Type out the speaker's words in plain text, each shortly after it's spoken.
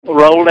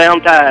Roll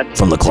down tide.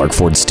 From the Clark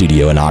Ford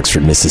studio in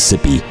Oxford,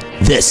 Mississippi,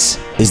 this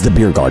is the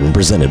Beer Garden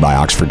presented by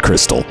Oxford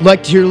Krystal. I'd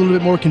like to hear a little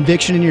bit more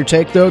conviction in your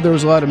take, though. There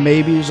was a lot of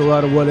maybes, a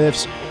lot of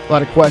what-ifs, a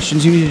lot of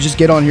questions. You need to just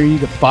get on here. You need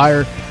to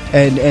fire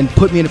and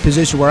put me in a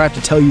position where I have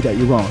to tell you that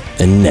you're wrong.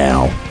 And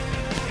now,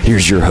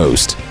 here's your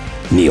host,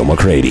 Neil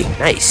McCready.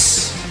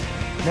 Nice.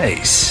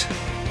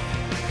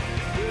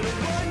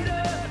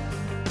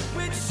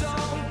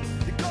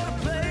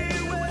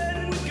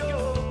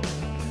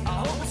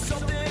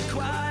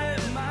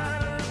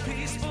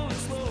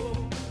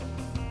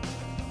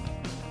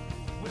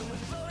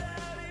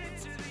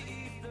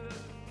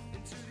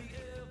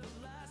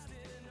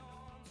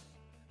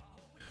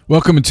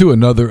 Welcome to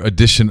another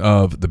edition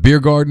of The Beer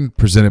Garden,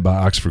 presented by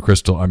Oxford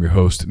Krystal. I'm your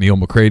host, Neil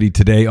McCready.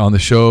 Today on the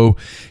show,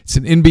 it's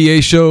an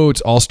NBA show.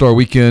 It's All-Star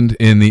Weekend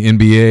in the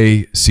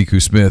NBA.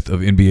 Sekou Smith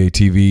of NBA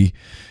TV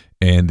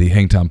and the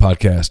Hangtime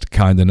Podcast,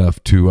 kind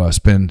enough to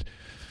spend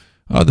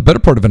the better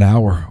part of an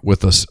hour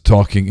with us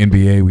talking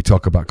NBA. We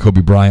talk about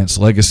Kobe Bryant's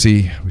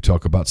legacy. We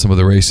talk about some of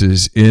the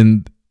races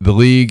in the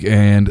league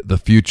and the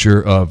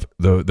future of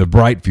the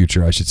bright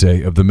future, I should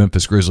say, of the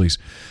Memphis Grizzlies.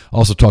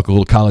 Also talk a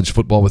little college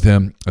football with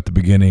him at the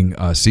beginning.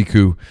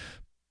 Sekou,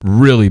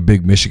 really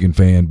big Michigan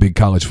fan, big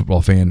college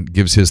football fan,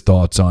 gives his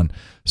thoughts on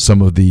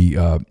some of the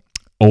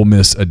Ole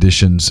Miss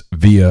additions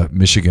via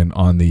Michigan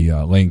on the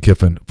Lane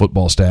Kiffin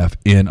football staff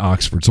in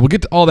Oxford. So we'll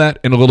get to all that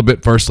in a little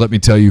bit. First, let me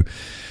tell you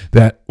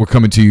that we're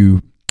coming to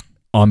you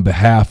on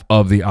behalf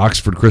of the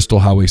Oxford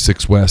Krystal, Highway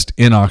 6 West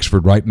in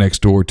Oxford, right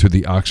next door to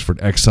the Oxford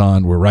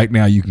Exxon, where right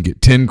now you can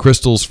get 10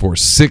 crystals for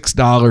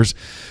 $6.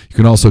 You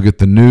can also get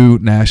the new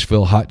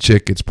Nashville Hot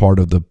Chick. It's part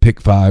of the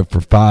Pick 5 for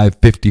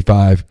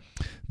 $5.55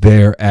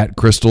 there at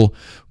Krystal.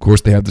 Of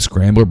course, they have the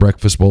Scrambler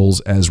Breakfast Bowls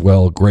as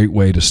well. Great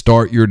way to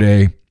start your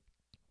day.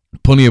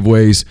 Plenty of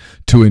ways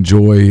to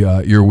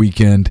enjoy your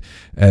weekend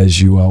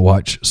as you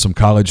watch some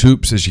college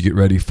hoops, as you get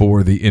ready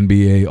for the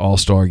NBA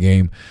All-Star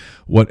Game.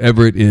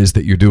 Whatever it is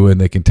that you're doing,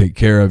 they can take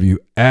care of you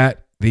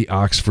at the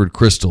Oxford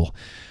Krystal.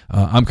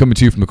 I'm coming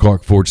to you from the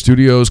Clark Ford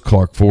Studios.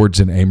 Clark Ford's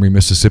in Amory,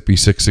 Mississippi.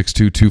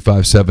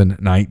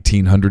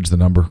 662-257-1900 is the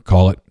number.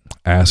 Call it.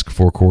 Ask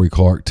for Corey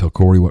Clark. Tell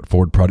Corey what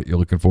Ford product you're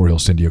looking for. He'll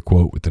send you a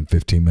quote within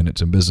 15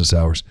 minutes in business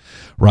hours.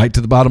 Right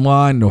to the bottom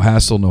line. No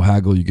hassle, no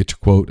haggle. You get your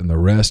quote, and the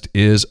rest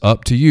is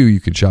up to you.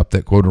 You can shop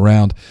that quote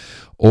around,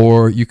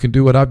 or you can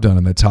do what I've done,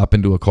 and that's hop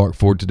into a Clark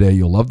Ford today.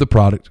 You'll love the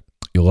product.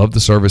 You'll love the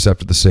service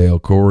after the sale.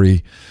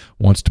 Corey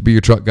wants to be your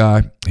truck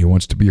guy. He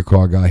wants to be your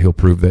car guy. He'll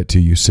prove that to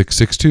you.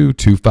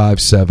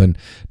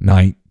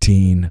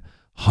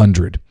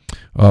 662-257-1900.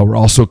 We're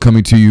also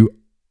coming to you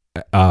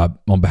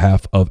on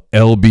behalf of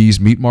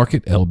LB's Meat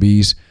Market.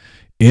 LB's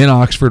in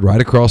Oxford,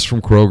 right across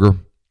from Kroger,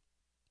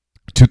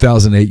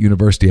 2008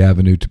 University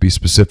Avenue to be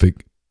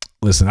specific.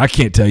 Listen, I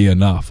can't tell you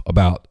enough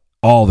about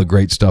all the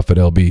great stuff at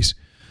LB's.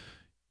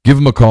 Give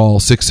them a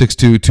call,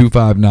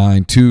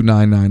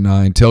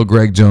 662-259-2999. Tell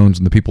Greg Jones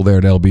and the people there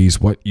at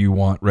LB's what you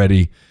want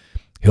ready.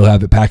 He'll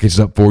have it packaged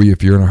up for you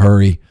if you're in a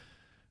hurry.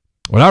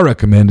 What I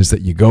recommend is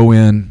that you go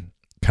in,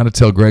 kind of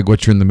tell Greg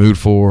what you're in the mood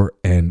for,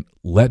 and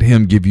let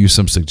him give you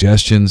some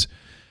suggestions.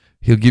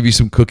 He'll give you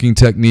some cooking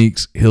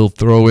techniques. He'll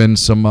throw in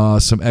some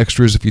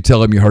extras if you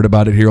tell him you heard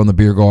about it here on the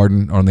Beer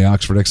Garden or on the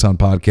Oxford Exxon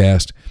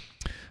podcast.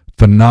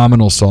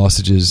 Phenomenal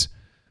sausages,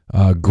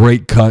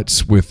 great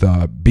cuts with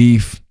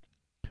beef,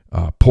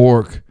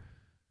 pork,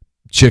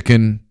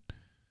 chicken,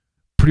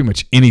 pretty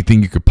much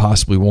anything you could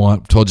possibly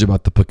want. Told you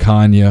about the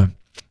picanha,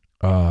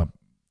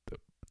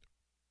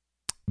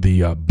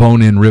 the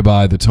bone-in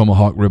ribeye, the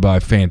tomahawk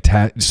ribeye.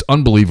 Fantastic. It's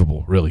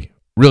unbelievable, really.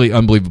 Really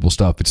unbelievable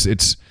stuff.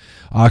 It's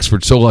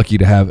Oxford, so lucky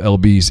to have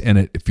LB's in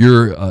it. If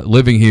you're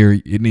living here,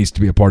 it needs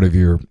to be a part of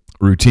your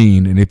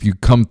routine. And if you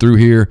come through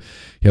here,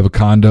 you have a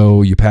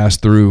condo, you pass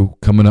through,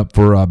 coming up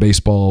for a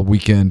baseball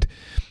weekend,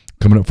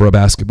 coming up for a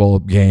basketball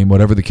game,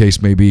 whatever the case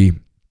may be,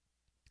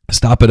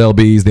 stop at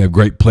LB's. They have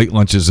great plate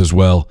lunches as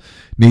well.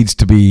 Needs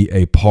to be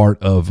a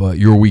part of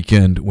your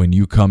weekend when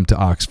you come to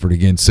Oxford.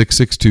 Again,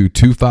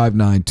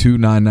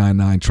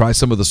 662-259-2999. Try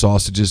some of the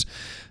sausages.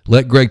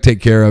 Let Greg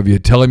take care of you.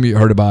 Tell him you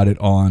heard about it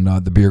on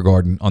the Beer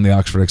Garden, on the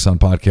Oxford Exxon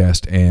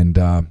podcast,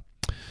 and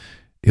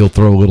he'll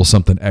throw a little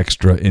something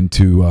extra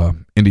into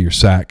your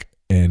sack,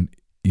 and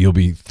you'll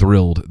be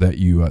thrilled that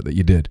you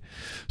did.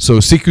 So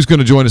Sekou's going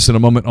to join us in a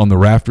moment on the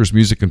Rafters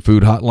Music and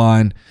Food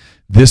Hotline.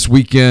 This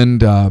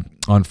weekend,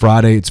 on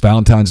Friday, it's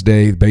Valentine's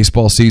Day. The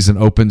baseball season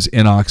opens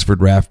in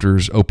Oxford.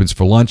 Rafters opens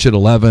for lunch at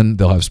 11.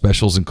 They'll have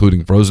specials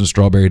including frozen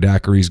strawberry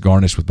daiquiris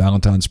garnished with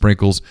Valentine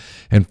sprinkles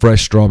and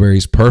fresh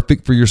strawberries,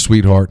 perfect for your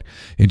sweetheart.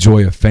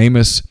 Enjoy a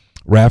famous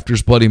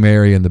Rafters Bloody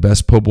Mary and the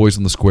best po' boys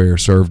on the square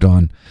served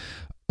on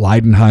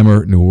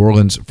Leidenheimer New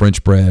Orleans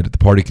French bread. The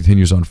party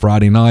continues on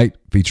Friday night,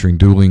 featuring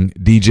dueling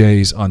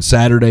DJs. On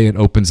Saturday, it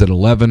opens at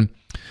 11.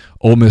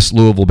 Ole Miss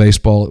Louisville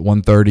baseball at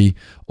 1:30.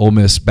 Ole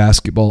Miss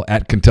basketball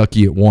at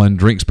Kentucky at 1.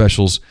 Drink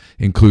specials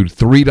include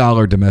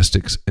 $3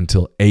 domestics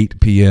until 8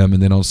 p.m.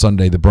 And then on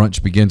Sunday, the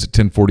brunch begins at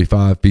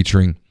 10:45,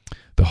 featuring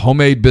the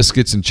homemade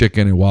biscuits and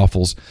chicken and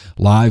waffles,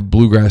 live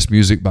bluegrass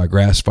music by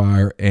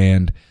Grassfire,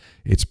 and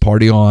It's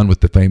Party On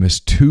with the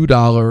famous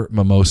 $2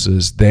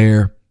 mimosas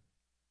there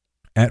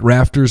at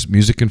Rafters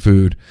Music and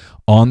Food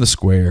on the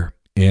Square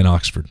in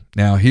Oxford.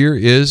 Now, here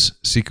is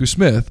Sekou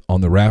Smith on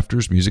the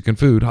Rafters Music and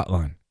Food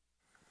hotline.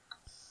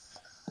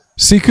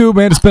 Sekou,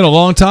 man, it's been a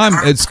long time.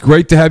 It's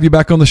great to have you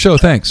back on the show.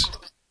 Thanks.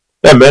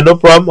 Yeah, man, no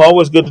problem.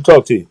 Always good to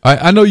talk to you.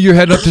 I know you're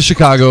heading up to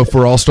Chicago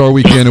for All-Star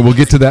Weekend, and we'll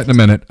get to that in a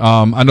minute.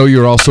 I know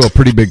you're also a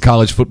pretty big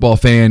college football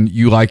fan.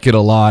 You like it a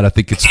lot. I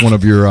think it's one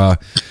of your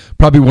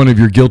probably one of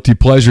your guilty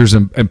pleasures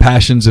and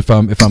passions, if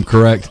I'm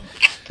correct.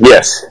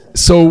 Yes.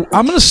 So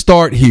I'm going to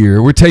start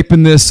here. We're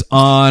taping this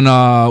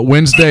on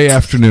Wednesday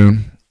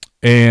afternoon,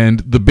 and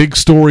the big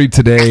story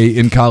today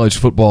in college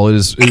football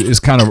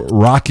is kind of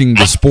rocking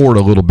the sport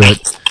a little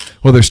bit.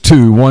 Well, there's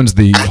two. One's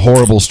the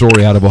horrible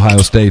story out of Ohio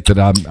State that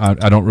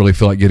I don't really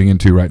feel like getting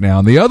into right now.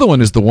 And the other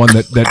one is the one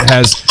that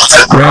has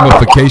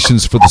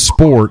ramifications for the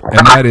sport,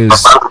 and that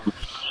is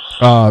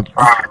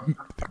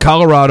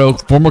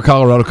former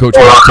Colorado coach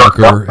Mel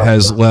Tucker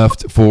has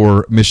left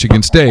for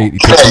Michigan State. He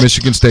took the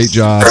Michigan State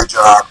job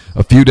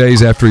a few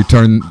days after he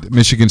turned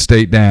Michigan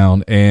State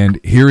down, and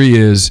here he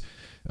is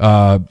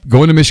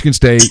going to Michigan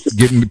State,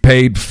 getting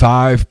paid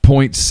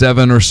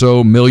 $5.7 or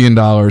so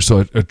million,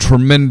 so a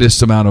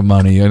tremendous amount of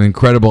money, an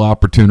incredible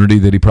opportunity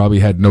that he probably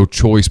had no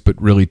choice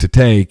but really to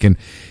take. And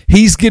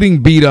he's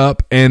getting beat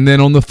up. And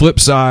then on the flip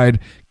side,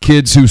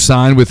 kids who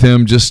signed with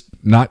him just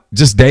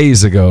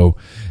days ago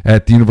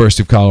at the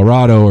University of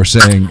Colorado are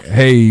saying,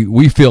 "Hey,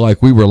 we feel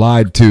like we were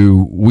lied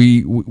to.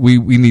 We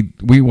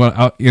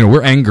want,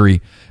 we're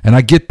angry." And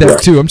I get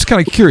that too. I'm just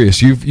kind of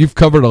curious. You've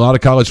covered a lot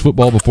of college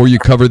football before you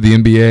covered the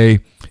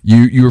NBA.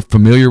 You're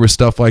familiar with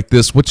stuff like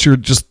this. What's your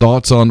just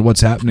thoughts on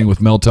what's happening with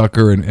Mel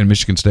Tucker and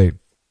Michigan State?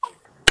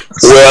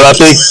 Well, I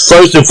think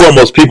first and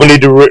foremost, people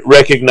need to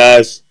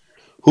recognize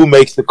who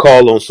makes the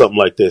call on something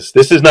like this.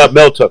 This is not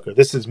Mel Tucker.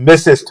 This is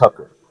Mrs.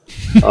 Tucker.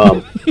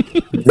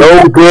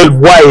 No good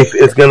wife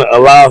is going to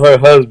allow her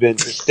husband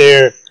to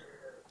stare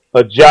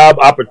a job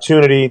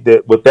opportunity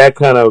that with that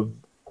kind of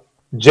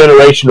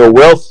generational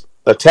wealth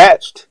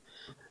attached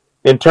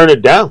and turn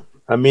it down.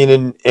 I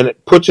mean, and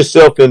put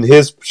yourself in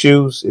his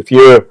shoes. If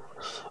you're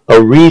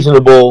a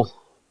reasonable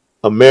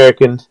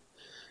American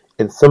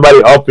and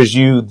somebody offers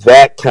you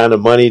that kind of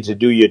money to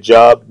do your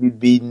job, you'd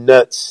be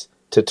nuts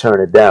to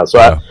turn it down. So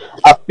yeah.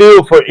 I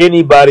feel for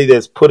anybody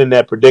that's put in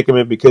that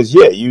predicament because,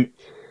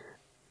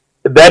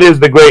 that is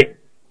the great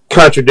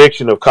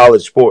contradiction of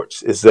college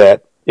sports is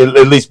that,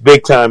 at least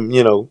big time,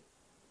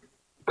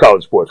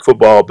 college sports,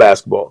 football,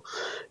 basketball,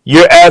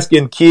 you're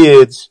asking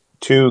kids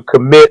to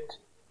commit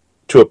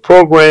to a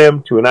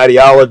program, to an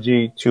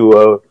ideology,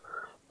 to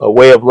a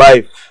way of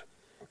life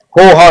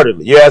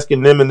wholeheartedly. You're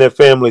asking them and their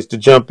families to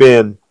jump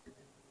in,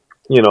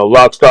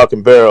 lock, stock,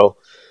 and barrel,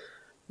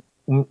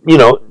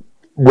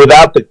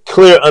 without the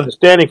clear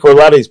understanding for a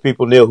lot of these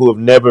people, Neil, who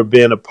have never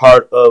been a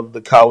part of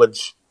the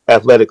college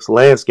athletics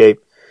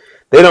landscape.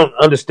 They don't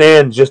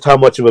understand just how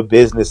much of a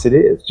business it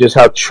is, just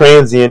how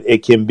transient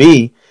it can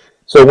be.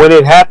 So when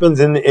it happens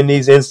in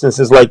these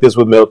instances like this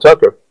with Mel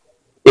Tucker,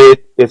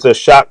 it's a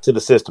shock to the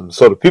system.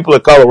 So the people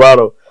of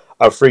Colorado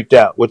are freaked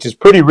out, which is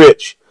pretty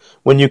rich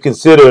when you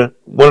consider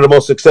one of the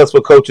most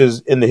successful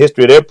coaches in the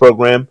history of their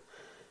program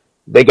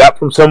they got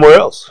from somewhere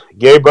else.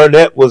 Gary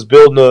Barnett was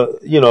building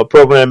a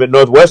program at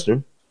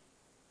Northwestern,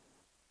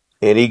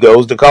 and he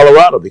goes to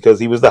Colorado because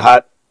he was the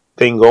hot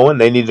thing going.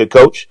 They needed a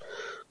coach.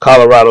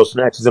 Colorado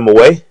snatches him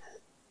away.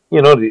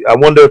 I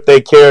wonder if they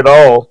care at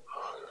all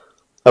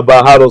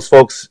about how those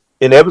folks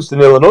in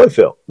Evanston, Illinois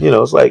felt.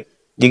 It's like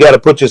you got to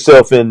put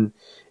yourself in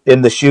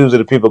the shoes of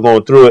the people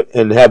going through it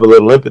and have a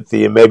little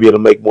empathy, and maybe it'll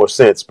make more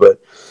sense.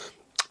 But,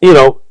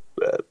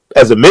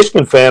 as a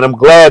Michigan fan, I'm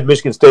glad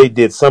Michigan State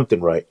did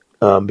something right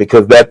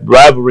because that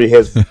rivalry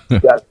has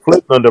got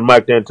flipped under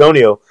Mike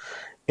D'Antonio.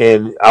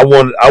 And I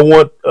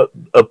want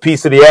a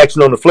piece of the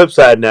action on the flip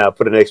side now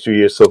for the next few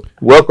years. So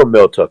welcome,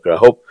 Mel Tucker. I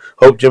hope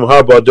Jim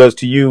Harbaugh does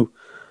to you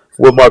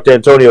what Mark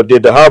D'Antonio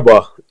did to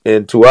Harbaugh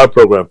and to our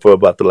program for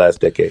about the last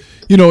decade.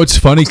 It's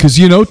funny because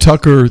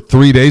Tucker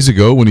 3 days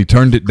ago when he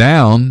turned it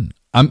down,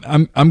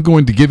 I'm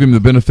going to give him the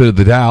benefit of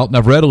the doubt, and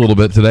I've read a little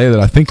bit today that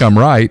I think I'm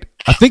right.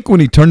 I think when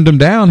he turned them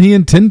down, he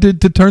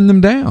intended to turn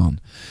them down.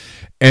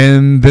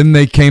 And then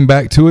they came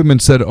back to him and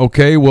said,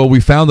 okay, well, we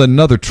found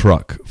another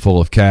truck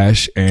full of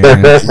cash, and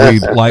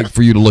we'd like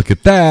for you to look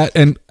at that.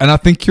 And I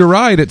think you're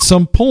right. At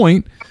some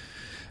point,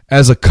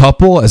 as a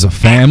couple, as a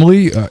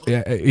family,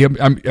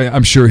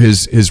 I'm sure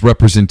his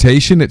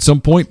representation, at some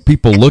point,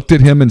 people looked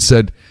at him and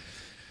said,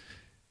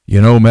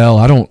 Mel,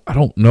 I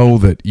don't know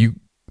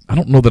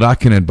that I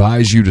can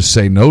advise you to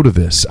say no to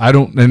this. I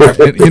don't, and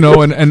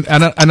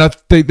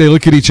they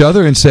look at each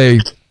other and say,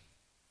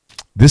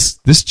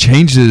 this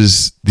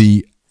changes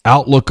the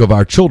outlook of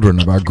our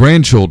children, of our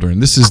grandchildren.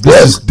 This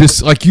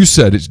is like you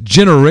said, it's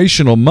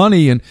generational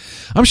money, and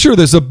I'm sure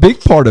there's a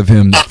big part of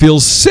him that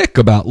feels sick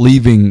about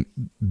leaving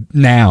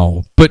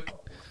now, but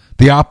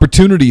the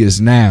opportunity is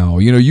now.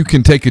 You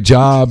can take a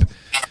job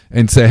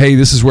and say, hey,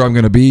 this is where I'm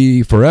going to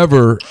be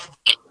forever,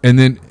 and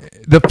then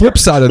the flip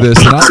side of this,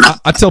 and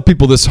I tell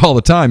people this all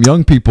the time,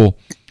 young people,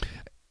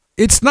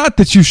 it's not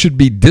that you should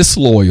be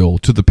disloyal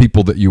to the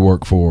people that you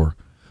work for,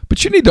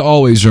 but you need to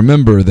always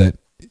remember that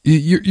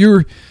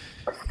you're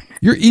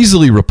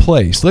easily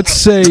replaced. Let's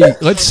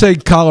say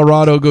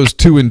Colorado goes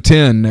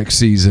 2-10 next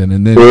season,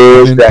 and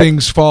then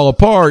things fall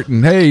apart.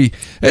 And hey,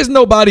 there's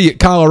nobody at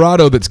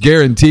Colorado that's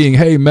guaranteeing,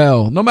 hey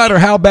Mel, no matter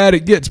how bad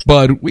it gets,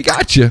 bud, we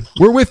got you.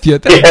 We're with you.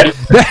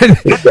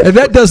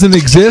 That doesn't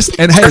exist.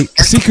 And hey,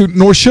 Sekou,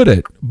 nor should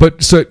it.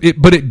 But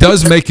it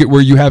does make it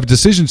where you have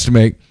decisions to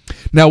make.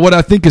 Now, what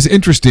I think is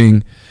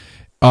interesting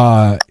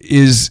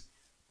is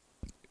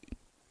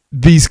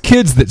these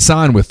kids that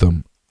sign with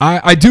them.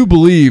 I do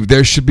believe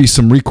there should be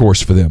some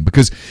recourse for them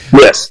because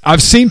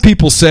I've seen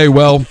people say,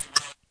 well,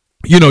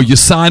 you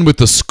sign with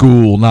the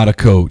school, not a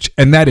coach,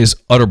 and that is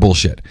utter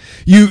bullshit.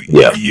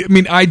 I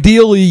mean,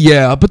 ideally,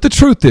 yeah, but the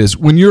truth is,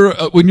 when you're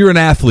an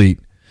athlete,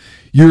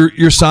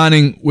 you're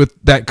signing with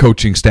that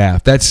coaching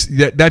staff.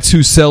 That's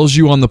who sells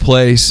you on the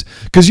place.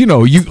 Because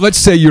let's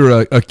say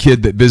you're a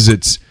kid that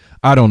visits,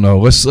 I don't know,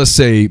 let's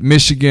say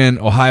Michigan,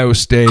 Ohio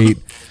State,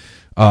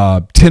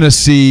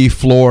 Tennessee,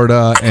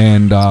 Florida,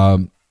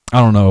 and I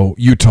don't know,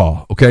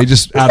 Utah, okay,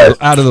 just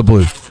out of the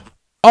blue.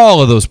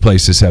 All of those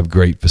places have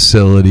great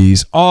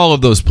facilities. All of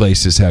those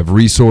places have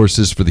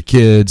resources for the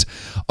kids.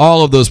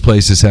 All of those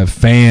places have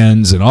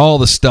fans and all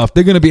the stuff.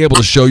 They're going to be able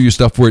to show you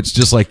stuff where it's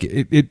just like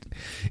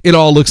it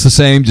all looks the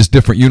same, just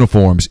different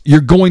uniforms.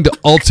 You're going to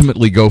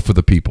ultimately go for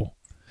the people.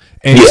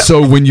 And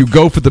so when you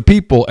go for the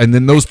people and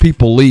then those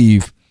people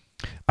leave,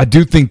 I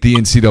do think the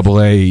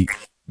NCAA,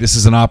 this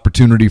is an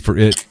opportunity for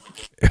it.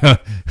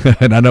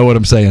 And I know what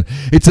I'm saying.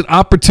 It's an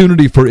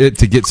opportunity for it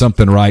to get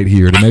something right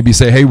here, to maybe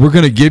say, hey, we're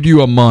going to give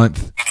you a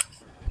month.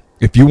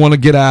 If you want to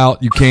get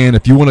out, you can.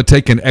 If you want to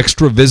take an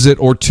extra visit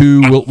or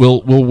two,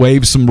 we'll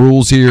waive some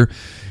rules here.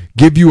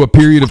 Give you a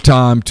period of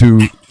time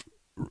to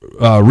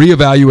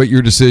reevaluate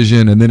your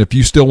decision, and then if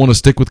you still want to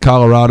stick with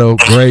Colorado,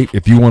 great.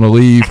 If you want to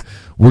leave,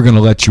 we're going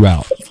to let you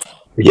out.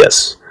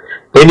 Yes.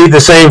 They need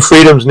the same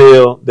freedoms,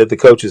 Neil, that the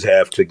coaches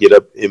have to get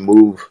up and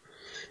move.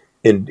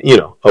 And,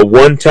 a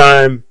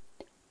one-time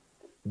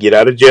get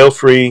out of jail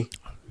free.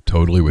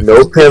 Totally with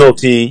no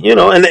penalty,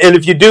 and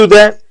if you do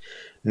that,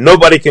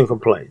 nobody can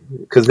complain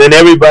because then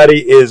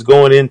everybody is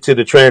going into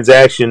the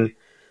transaction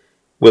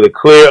with a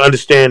clear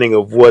understanding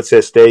of what's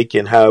at stake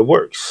and how it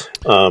works.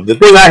 The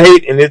thing I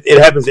hate, and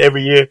it happens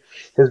every year,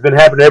 has been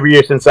happening every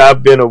year since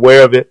I've been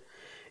aware of it,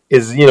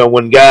 is,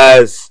 when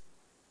guys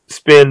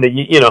spend,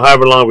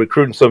 however long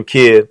recruiting some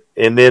kid,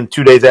 and then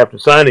 2 days after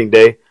signing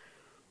day,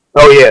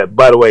 oh yeah,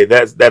 by the way,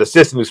 that's that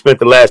assistant who spent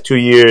the last 2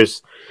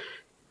 years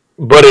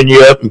buttering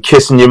you up and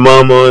kissing your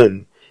mama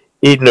and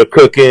eating or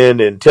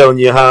cooking and telling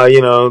you how,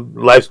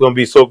 life's going to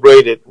be so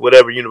great at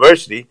whatever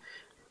university.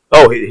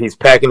 Oh, he's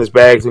packing his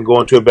bags and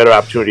going to a better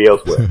opportunity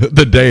elsewhere.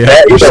 The day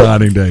after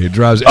signing day. It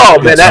drives. Oh,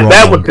 man,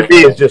 that one to me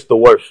is just the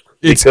worst.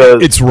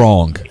 It's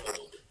wrong.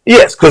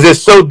 Yes, because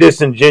it's so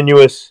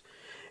disingenuous.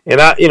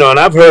 And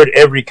I've heard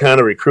every kind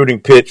of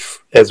recruiting pitch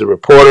as a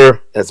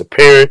reporter, as a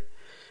parent,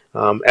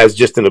 as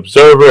just an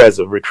observer, as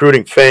a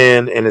recruiting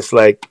fan. And it's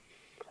like,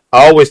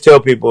 I always tell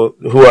people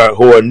who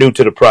are new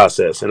to the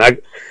process, and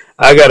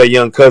I got a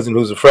young cousin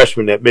who's a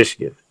freshman at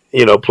Michigan,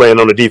 playing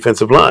on the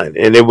defensive line,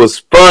 and it was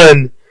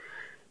fun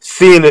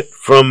seeing it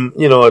from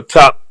a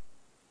top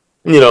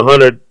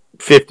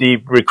 150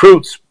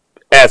 recruits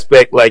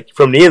aspect, like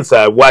from the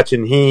inside,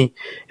 watching he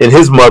and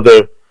his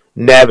mother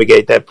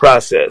navigate that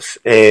process.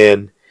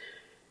 And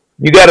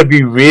you got to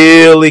be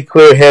really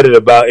clear-headed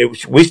about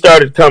it. We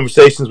started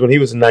conversations when he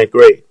was in 9th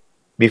grade,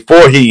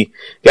 before he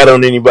got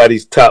on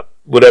anybody's top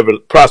whatever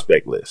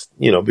prospect list,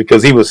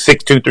 because he was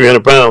 6'2",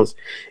 300 pounds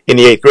in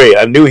the 8th grade.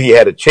 I knew he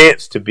had a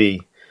chance to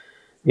be,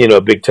 a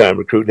big-time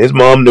recruit. And his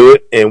mom knew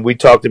it, and we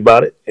talked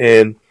about it.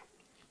 And,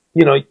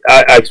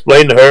 I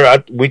explained to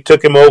her, we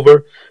took him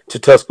over to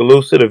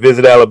Tuscaloosa to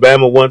visit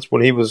Alabama once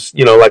when he was,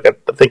 I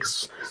think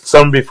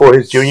some before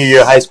his junior year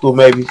of high school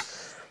maybe.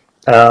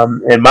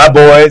 And my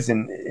boys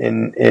and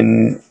him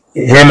and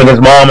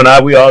his mom and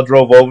I, we all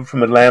drove over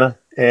from Atlanta.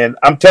 And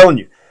I'm telling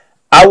you,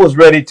 I was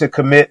ready to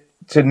commit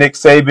to Nick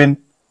Saban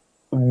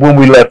when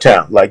we left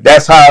town. Like,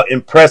 that's how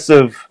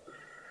impressive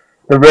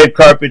the red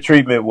carpet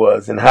treatment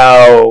was and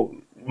how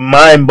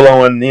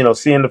mind-blowing,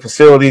 seeing the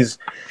facilities,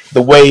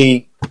 the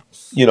way,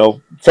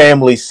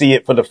 families see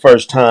it for the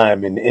first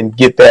time and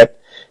get that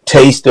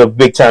taste of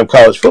big-time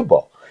college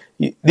football.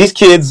 These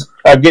kids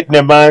are getting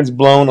their minds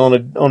blown on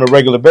a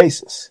regular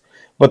basis,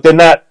 but they're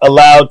not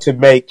allowed to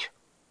make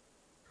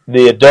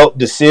the adult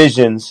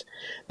decisions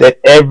that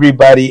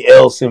everybody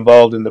else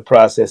involved in the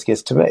process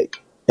gets to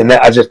make. And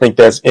I just think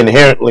that's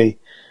inherently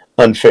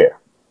unfair.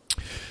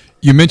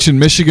 You mentioned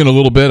Michigan a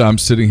little bit. I'm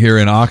sitting here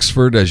in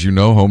Oxford, as you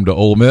know, home to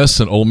Ole Miss,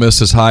 and Ole Miss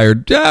has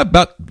hired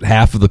about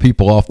half of the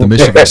people off the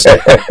Michigan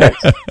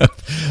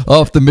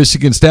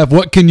staff.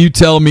 What can you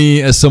tell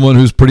me, as someone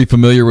who's pretty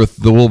familiar with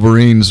the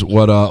Wolverines,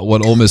 what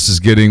Ole Miss is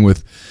getting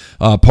with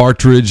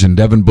Partridge and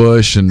Devin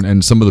Bush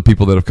and some of the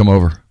people that have come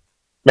over?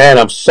 Man,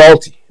 I'm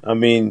salty. I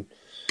mean,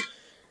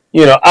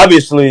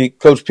 Obviously,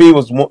 Coach P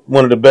was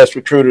one of the best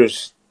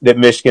recruiters that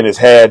Michigan has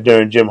had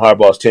during Jim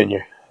Harbaugh's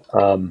tenure.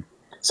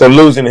 So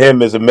losing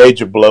him is a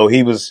major blow.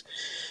 He was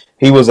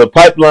a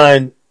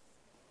pipeline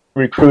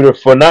recruiter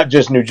for not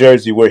just New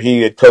Jersey, where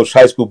he had coached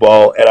high school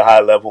ball at a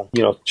high level,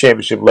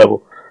 championship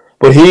level,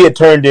 but he had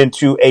turned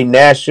into a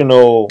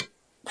national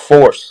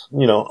force,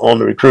 on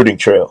the recruiting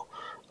trail.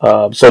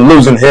 So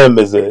losing him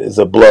is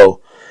a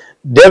blow.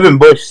 Devin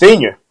Bush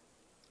Sr.,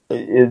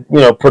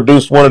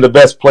 produced one of the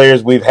best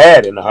players we've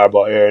had in the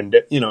Harbaugh era, and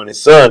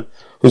his son,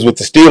 who's with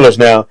the Steelers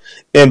now,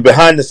 and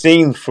behind the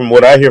scenes, from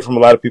what I hear from a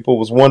lot of people,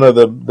 was one of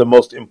the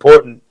most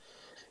important,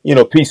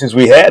 pieces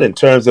we had in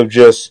terms of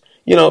just,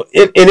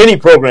 in any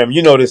program,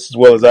 this as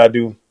well as I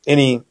do,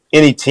 any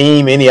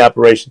team, any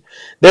operation,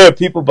 there are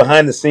people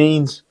behind the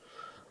scenes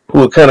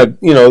who are kind of,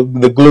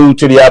 the glue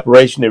to the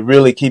operation that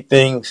really keep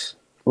things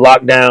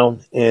locked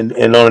down and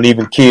on an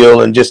even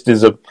keel, and just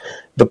is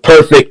the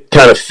perfect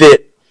kind of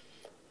fit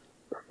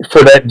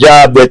for that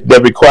job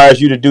that requires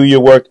you to do your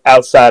work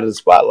outside of the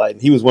spotlight.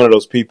 And he was one of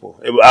those people.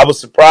 I was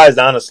surprised,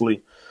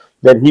 honestly,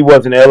 that he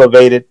wasn't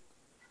elevated,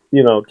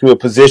 to a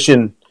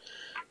position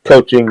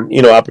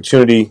coaching,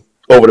 opportunity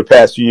over the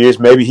past few years.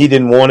 Maybe he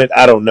didn't want it.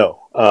 I don't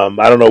know.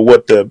 I don't know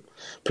what the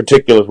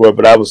particulars were,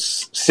 but I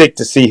was sick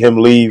to see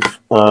him leave.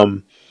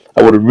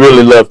 I would have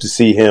really loved to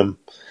see him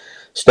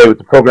stay with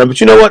the program.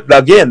 But you know what?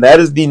 Again, that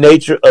is the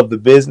nature of the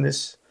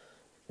business.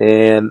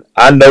 And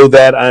I know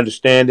that. I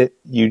understand it.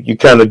 You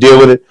kind of deal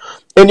with it.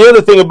 And the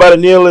other thing about it,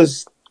 Neil,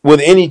 is with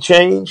any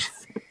change,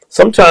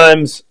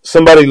 sometimes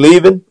somebody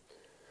leaving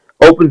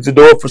opens the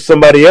door for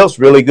somebody else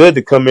really good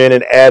to come in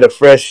and add a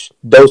fresh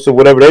dose of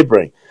whatever they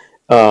bring.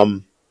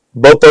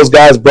 Both those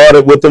guys brought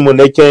it with them when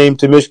they came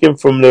to Michigan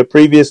from their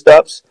previous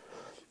stops.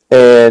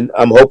 And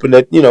I'm hoping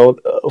that,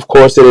 of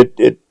course, that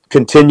it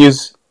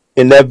continues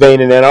in that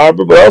vein in Ann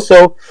Arbor, but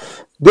also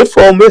good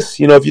for Ole Miss.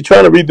 If you're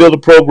trying to rebuild a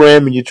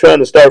program and you're trying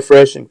to start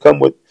fresh and come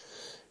with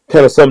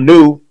kind of something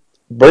new,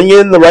 bring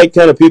in the right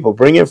kind of people.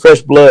 Bring in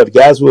fresh blood,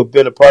 guys who have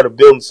been a part of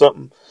building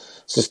something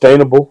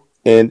sustainable,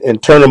 and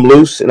turn them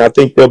loose, and I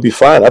think they'll be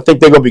fine. I think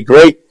they're going to be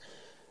great.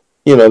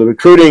 The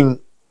recruiting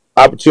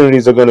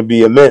opportunities are going to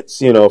be immense,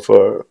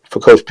 for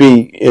Coach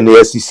P in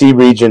the SEC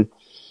region,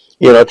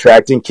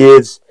 attracting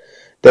kids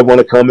that want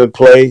to come and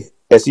play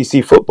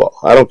SEC football.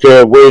 I don't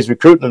care where he's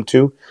recruiting them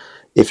to.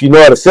 If you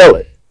know how to sell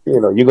it,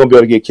 you're going to be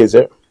able to get kids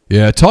there.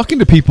 Yeah, talking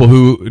to people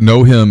who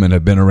know him and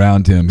have been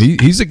around him,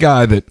 he's a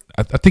guy that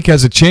I think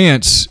has a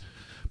chance,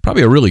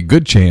 probably a really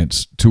good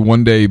chance, to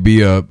one day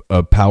be a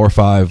Power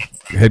 5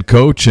 head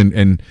coach.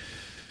 And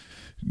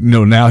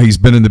now he's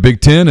been in the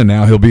Big Ten, and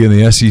now he'll be in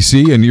the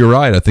SEC. And you're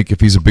right. I think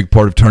if he's a big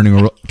part of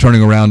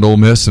turning around Ole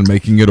Miss and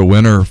making it a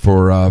winner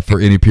for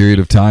any period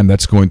of time,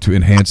 that's going to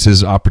enhance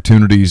his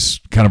opportunities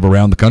kind of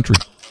around the country.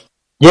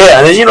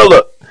 Yeah, and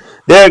look,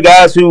 there are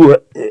guys who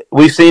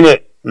we've seen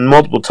it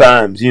multiple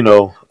times,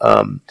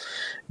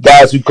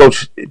 guys who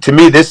coach. To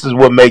me, this is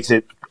what makes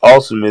it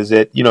awesome, is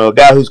that, a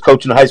guy who's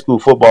coaching high school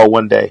football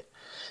one day,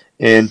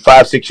 and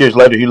 5-6 years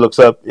later, he looks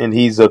up and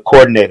he's a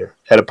coordinator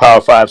at a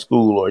Power 5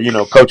 school,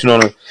 or, coaching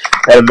at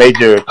a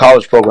major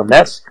college program.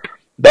 That's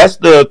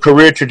the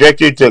career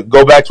trajectory, to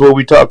go back to what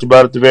we talked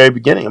about at the very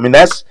beginning. I mean,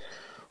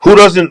 who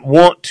doesn't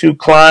want to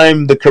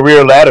climb the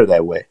career ladder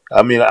that way?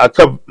 I mean,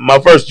 my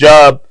first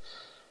job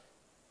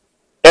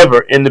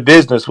ever in the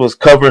business was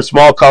covering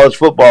small college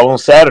football on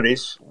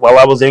Saturdays while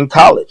I was in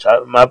college.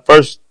 My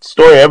first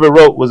story I ever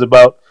wrote was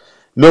about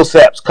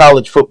Millsap's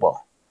college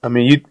football. I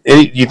mean,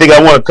 you think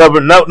I want to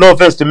cover? No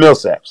offense to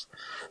Millsap's,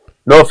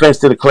 no offense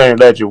to the Clarion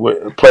Ledger,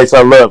 a place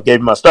I love, gave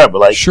me my start.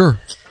 But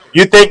sure,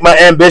 you think my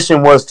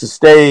ambition was to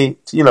stay,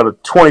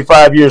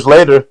 25 years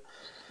later,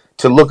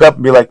 to look up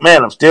and be like,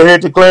 man, I'm still here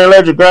at the Clarion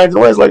Ledger grinding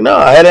away? It's like, no,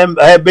 I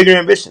had bigger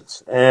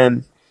ambitions,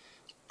 and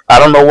I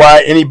don't know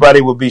why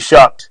anybody would be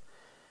shocked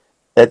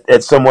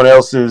at someone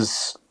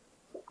else's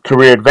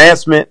career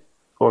advancement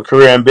or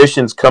career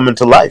ambitions coming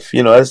to life.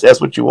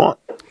 That's what you want.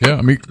 Yeah,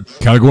 I mean,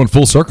 kind of going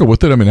full circle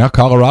with it. I mean, now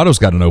Colorado's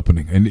got an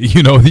opening, and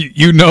you know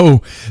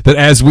that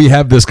as we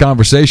have this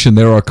conversation,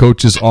 there are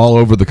coaches all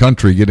over the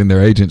country getting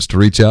their agents to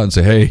reach out and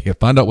say, "Hey,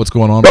 find out what's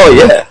going on." Oh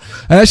yeah,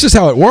 and that's just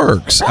how it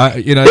works.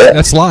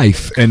 That's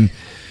life, and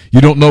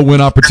you don't know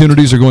when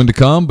opportunities are going to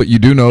come, but you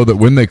do know that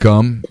when they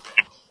come,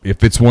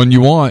 if it's one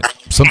you want,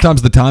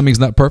 sometimes the timing's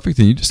not perfect,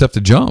 and you just have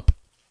to jump.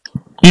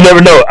 You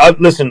never know.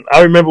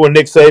 I remember when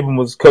Nick Saban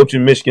was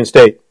coaching Michigan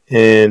State,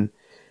 and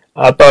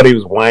I thought he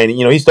was whining.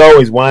 He used to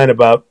always whine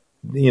about,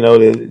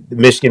 the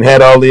Michigan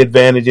had all the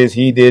advantages,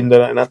 he didn't.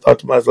 And I thought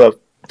to myself,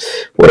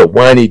 what a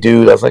whiny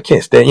dude. I was like, I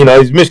can't stand.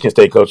 He's Michigan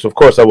State coach, so of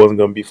course I wasn't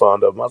going to be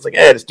fond of him. I was like,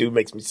 this dude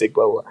makes me sick,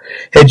 blah, blah, blah.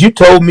 Had you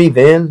told me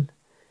then,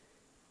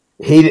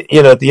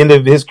 at the end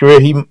of his career,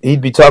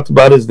 he'd be talked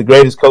about as the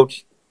greatest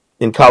coach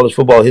in college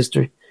football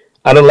history,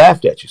 I'd have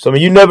laughed at you. So, I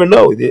mean, you never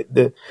know.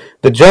 The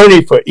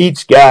journey for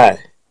each guy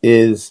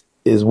is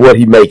what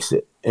he makes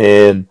it.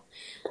 And,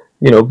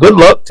 good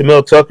luck to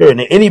Mel Tucker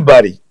and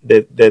anybody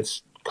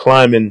that's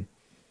climbing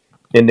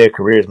in their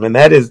careers, man.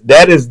 That is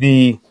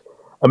the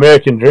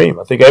American dream.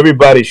 I think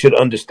everybody should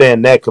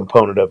understand that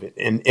component of it.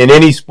 In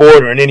any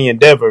sport or in any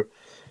endeavor,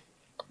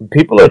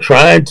 people are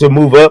trying to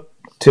move up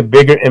to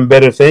bigger and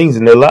better things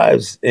in their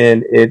lives.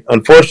 And it,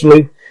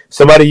 unfortunately,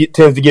 somebody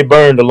tends to get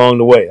burned along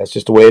the way. That's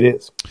just the way it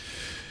is.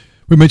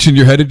 We mentioned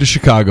you're headed to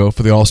Chicago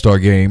for the All-Star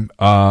game.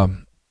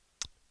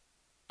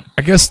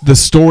 I guess the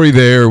story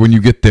there, when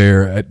you get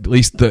there, at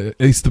least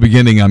the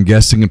beginning, I'm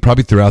guessing, and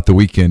probably throughout the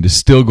weekend, is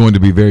still going to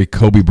be very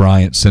Kobe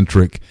Bryant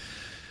centric.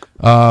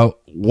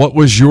 What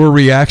was your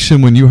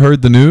reaction when you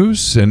heard the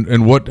news?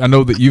 And what, I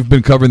know that you've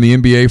been covering the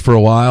NBA for a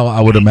while.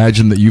 I would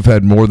imagine that you've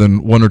had more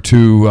than one or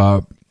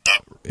two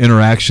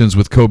interactions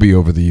with Kobe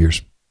over the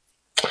years.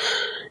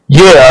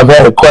 Yeah, I've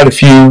had quite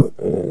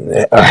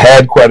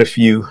a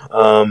few.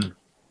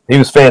 He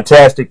was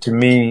fantastic to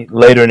me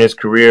later in his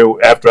career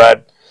after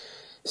I'd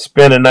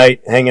spent a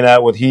night hanging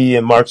out with he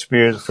and Mark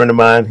Spears, a friend of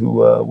mine who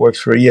works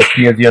for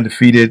ESPN, The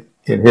Undefeated,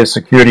 and his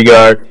security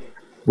guard.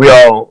 We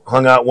all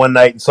hung out one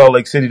night in Salt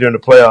Lake City during the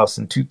playoffs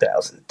in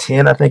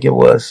 2010, I think it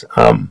was.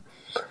 And,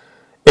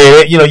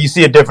 you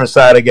see a different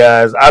side of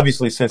guys.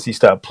 Obviously, since he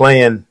stopped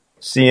playing,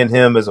 seeing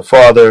him as a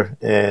father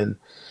and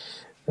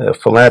a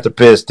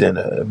philanthropist and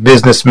a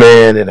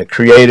businessman and a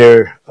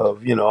creator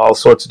of, all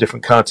sorts of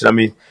different content. I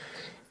mean,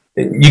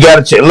 you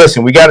got to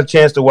listen. We got a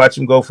chance to watch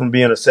him go from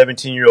being a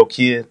 17-year-old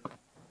kid,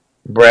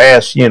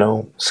 brash,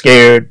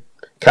 scared,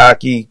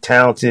 cocky,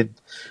 talented,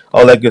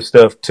 all that good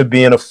stuff, to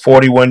being a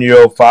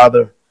 41-year-old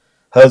father,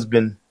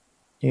 husband,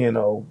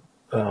 pillar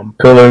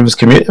of his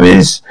community. I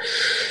mean,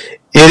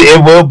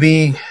 it will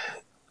be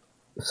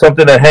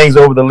something that hangs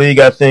over the league,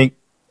 I think,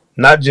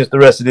 not just the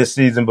rest of this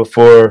season, but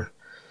for,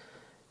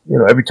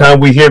 every time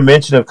we hear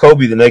mention of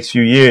Kobe the next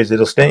few years,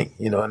 it'll sting,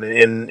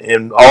 and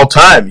in all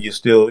time, you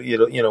still,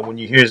 when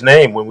you hear his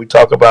name, when we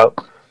talk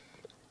about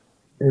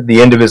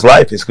the end of his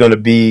life, it's going to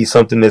be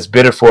something that's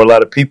bitter for a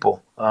lot of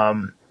people.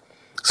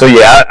 So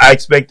yeah, I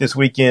expect this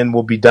weekend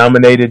will be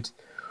dominated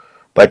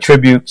by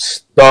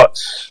tributes,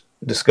 thoughts,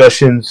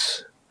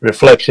 discussions,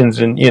 reflections,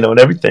 and and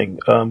everything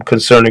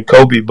concerning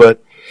Kobe.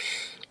 But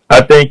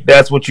I think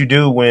that's what you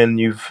do when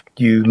you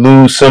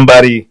lose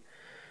somebody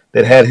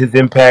that had his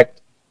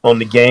impact on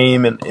the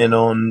game and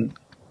on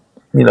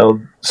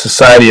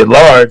society at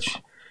large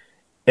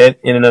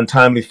in an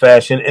untimely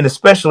fashion, and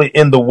especially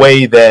in the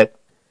way that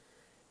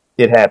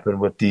it happened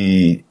with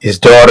his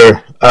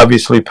daughter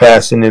obviously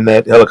passing in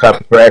that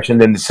helicopter crash, and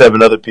then the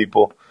 7 other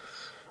people.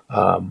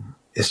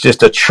 It's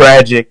just a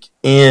tragic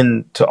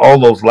end to all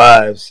those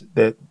lives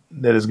that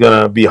is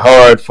going to be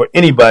hard for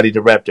anybody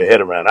to wrap their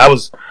head around.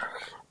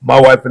 My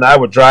wife and I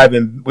were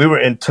driving. We were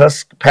in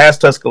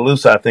past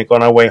Tuscaloosa, I think,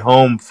 on our way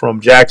home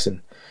from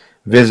Jackson,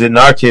 visiting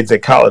our kids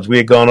at college. We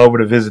had gone over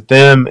to visit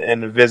them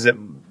and to visit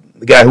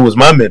the guy who was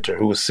my mentor,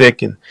 who was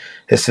sick and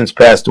has since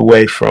passed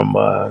away from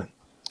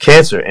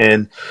cancer.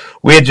 And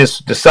we had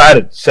just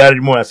decided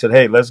Saturday morning, I said,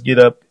 hey, let's get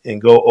up and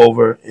go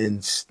over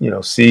and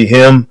see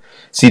him,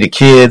 see the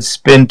kids,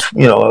 spend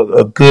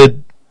a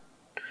good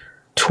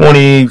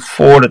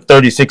 24 to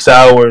 36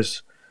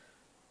 hours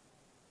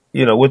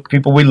with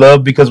people we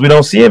love, because we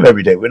don't see him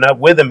every day. We're not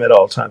with him at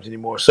all times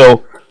anymore.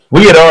 So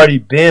we had already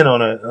been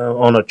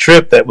on a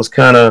trip that was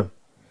kind of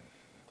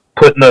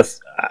putting us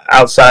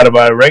outside of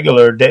our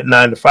regular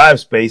 9 to 5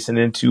 space and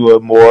into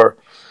a more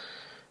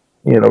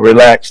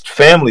relaxed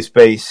family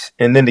space.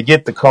 And then to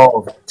get the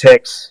call,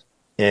 text,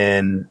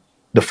 and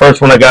the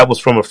first one I got was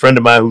from a friend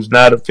of mine who's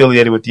not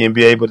affiliated with the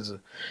NBA, but is a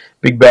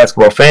big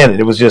basketball fan. And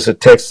it was just a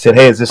text that said,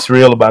 hey, is this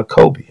real about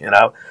Kobe? And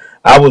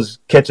I was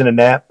catching a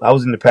nap. I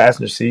was in the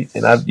passenger seat,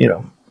 and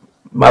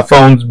my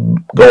phones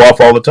go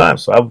off all the time.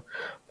 So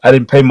I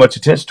didn't pay much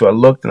attention to it. I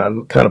looked and I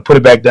kind of put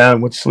it back down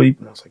and went to sleep.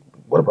 And I was like,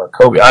 what about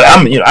Kobe? I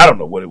don't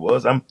know what it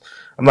was. I'm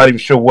not even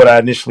sure what I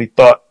initially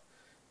thought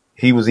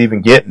he was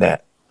even getting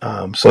at.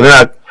 So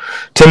then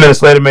 10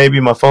 minutes later, maybe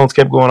my phones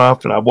kept going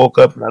off, and I woke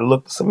up and I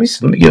looked. So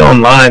let me get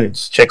online and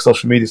just check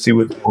social media to see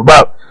what it was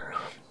about.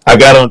 I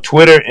got on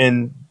Twitter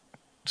and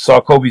saw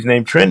Kobe's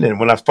name trending.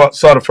 When I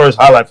saw the first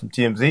highlight from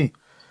TMZ,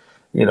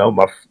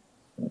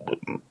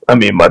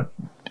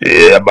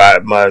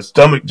 my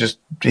stomach just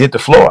hit the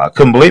floor. I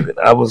couldn't believe it.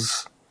 I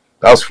was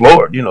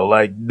floored.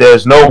 Like,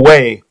 there's no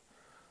way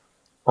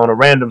on a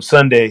random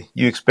Sunday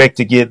you expect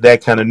to get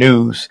that kind of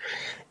news.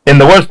 And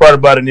the worst part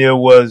about it, Neil,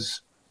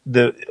 was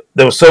there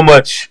was so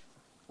much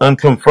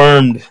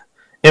unconfirmed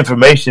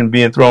information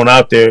being thrown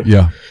out there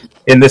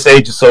in this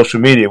age of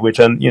social media, which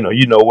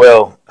you know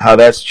well how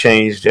that's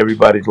changed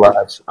everybody's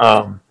lives.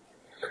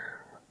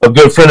 A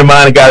good friend of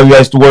mine, a guy who I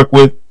used to work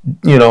with,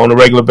 on a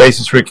regular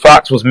basis, Rick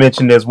Fox, was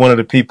mentioned as one of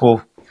the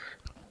people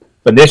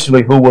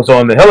initially who was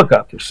on the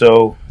helicopter.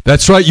 So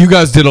that's right. You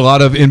guys did a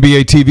lot of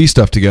NBA TV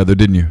stuff together,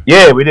 didn't you?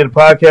 Yeah, we did a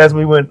podcast.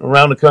 We went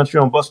around the country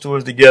on bus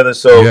tours together.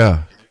 So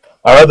yeah.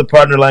 Our other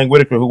partner, Lang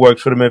Whitaker, who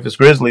works for the Memphis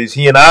Grizzlies,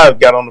 he and I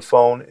got on the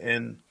phone,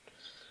 and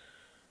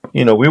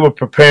we were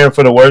preparing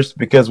for the worst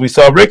because we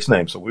saw Rick's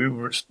name. So we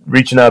were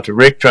reaching out to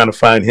Rick, trying to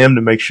find him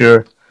to make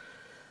sure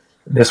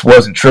this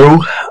wasn't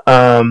true.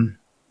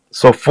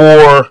 So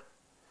for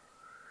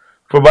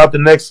about the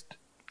next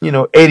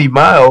 80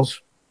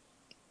 miles,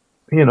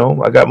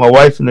 I got my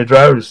wife in the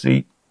driver's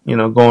seat,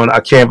 going, I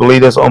can't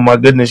believe this. Oh my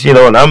goodness,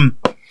 and I'm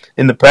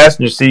in the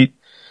passenger seat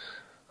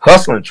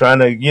hustling, trying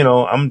to,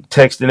 I'm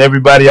texting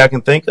everybody I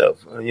can think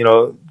of.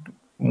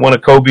 One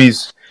of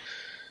Kobe's,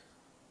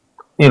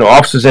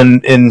 officers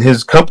in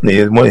his company,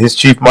 his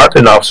chief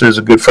marketing officer is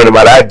a good friend of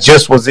mine. I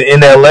just was in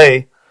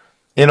LA,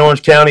 in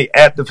Orange County,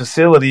 at the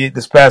facility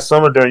this past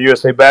summer during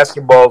USA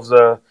Basketball's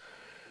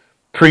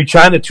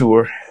pre-China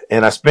tour,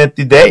 and I spent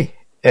the day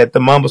at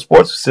the Mamba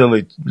Sports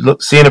facility,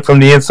 seeing it from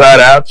the inside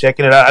out,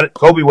 checking it out.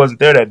 Kobe wasn't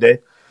there that day,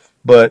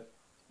 but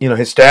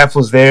his staff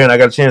was there, and I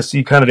got a chance to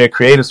see kind of their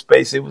creative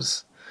space. It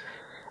was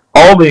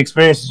all the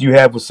experiences you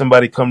have with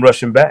somebody come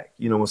rushing back,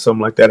 when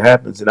something like that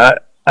happens. And I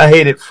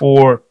hate it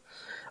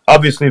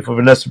obviously for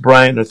Vanessa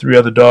Bryant and her 3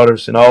 other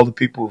daughters and all the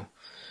people,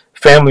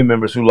 family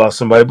members who lost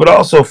somebody, but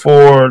also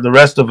for the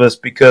rest of us,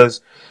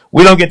 because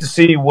we don't get to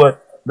see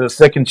what the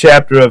second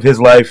chapter of his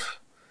life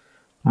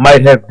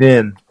might have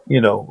been,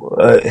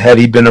 had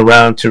he been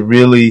around to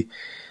really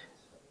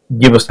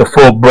give us the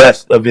full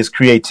breadth of his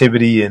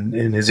creativity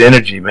and his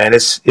energy, man.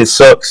 It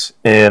sucks.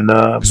 And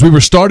because we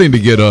were starting to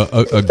get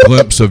a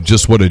glimpse of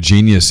just what a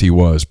genius he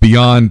was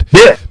beyond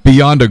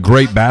a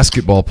great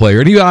basketball player.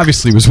 And he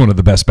obviously was one of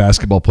the best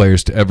basketball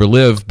players to ever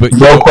live. But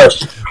no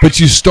question. But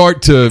you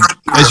start to,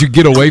 as you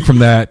get away from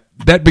that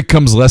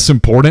becomes less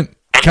important,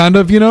 kind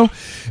of,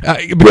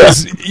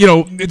 because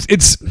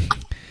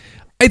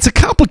it's a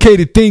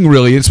complicated thing,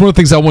 really. It's one of the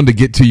things I wanted to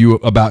get to you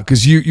about,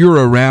 because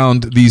you're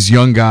around these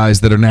young guys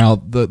that are now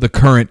the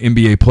current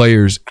NBA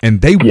players,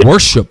 and they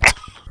worshiped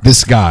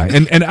this guy.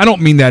 And I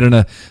don't mean that in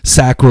a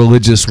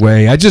sacrilegious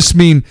way. I just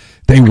mean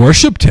they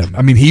worshiped him.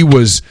 I mean, he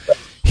was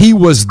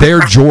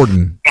their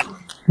Jordan.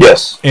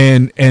 Yes.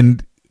 And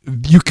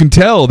you can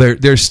tell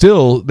they're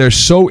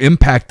so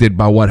impacted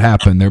by what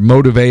happened. They're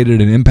motivated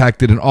and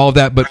impacted and all of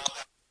that. But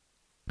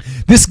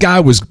this guy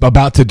was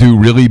about to do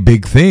really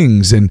big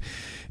things, and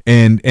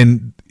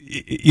he'd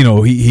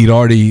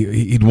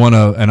won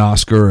an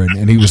Oscar,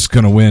 and he was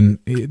going to win.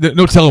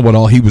 No telling what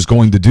all he was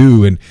going to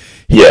do. And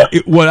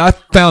what I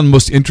found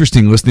most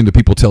interesting listening to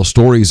people tell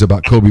stories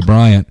about Kobe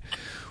Bryant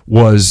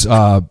was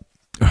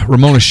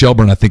Ramona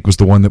Shelburne, I think, was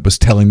the one that was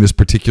telling this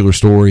particular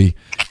story.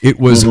 It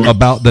was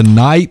about the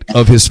night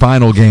of his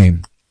final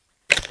game.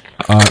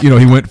 He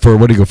went for,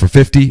 what did he go for,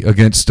 50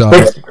 against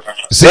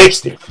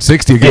 60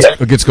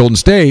 against Golden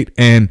State,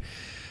 and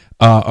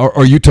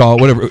or Utah,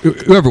 whatever,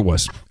 whoever it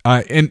was,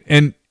 and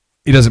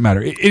it doesn't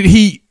matter.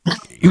 He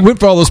went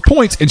for all those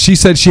points, and she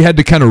said she had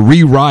to kind of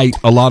rewrite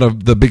a lot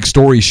of the big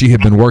stories she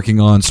had been working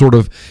on, sort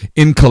of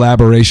in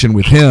collaboration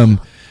with him.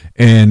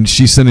 And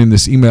she sent him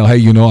this email,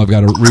 hey, I've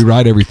got to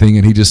rewrite everything,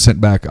 and he just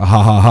sent back a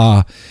ha ha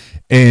ha.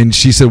 And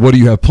she said, what do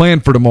you have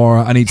planned for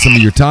tomorrow? I need some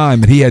of your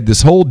time. And he had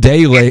this whole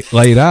day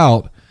laid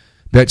out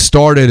that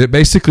started at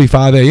basically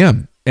 5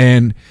 a.m.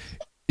 And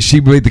she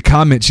made the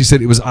comment, she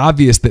said it was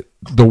obvious that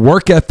the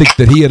work ethic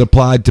that he had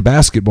applied to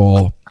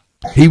basketball,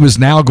 he was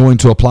now going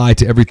to apply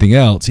to everything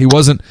else. He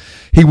wasn't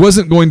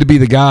going to be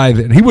the guy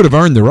that he would have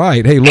earned the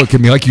right. Hey, look,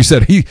 like you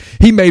said,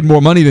 he made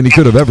more money than he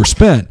could have ever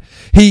spent.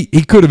 He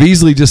could have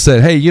easily just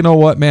said, hey, you know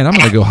what, man, I'm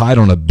going to go hide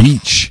on a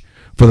beach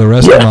for the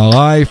rest of my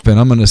life, and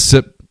I'm going to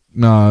sip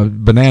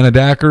banana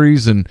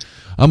daiquiris, and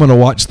I'm going to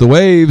watch the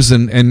waves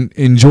and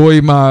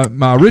enjoy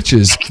my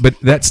riches. But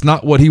that's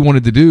not what he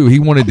wanted to do. He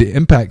wanted to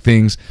impact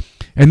things.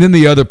 And then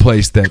the other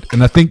place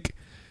and I think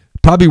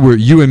probably where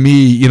you and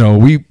me,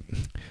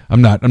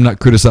 I'm not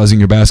criticizing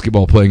your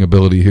basketball playing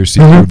ability here,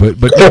 Sekou,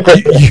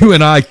 but you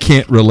and I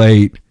can't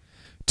relate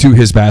to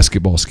his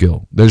basketball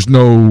skill. There's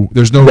no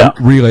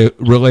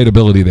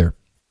relatability there.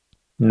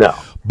 No.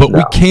 But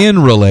we can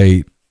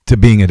relate to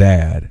being a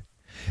dad,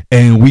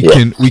 and we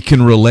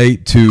can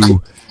relate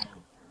to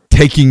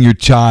taking your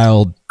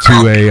child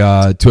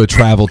to a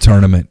travel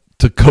tournament,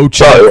 to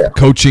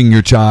coaching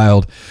your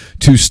child,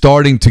 to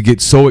starting to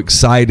get so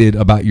excited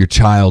about your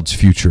child's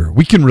future.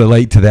 We can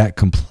relate to that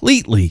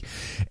completely.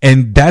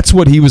 And that's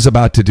what he was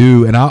about to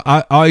do. And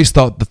I always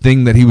thought the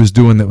thing that he was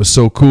doing that was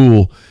so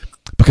cool,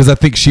 because I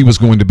think she was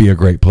going to be a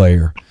great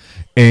player,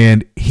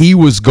 and he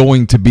was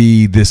going to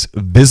be this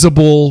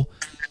visible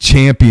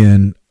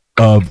champion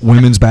of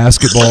women's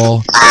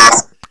basketball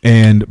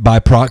and, by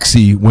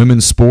proxy,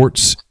 women's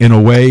sports, in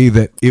a way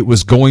that it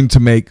was going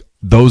to make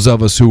those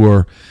of us who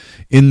are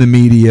in the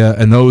media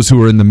and those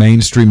who are in the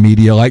mainstream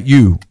media, like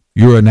you're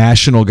a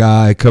national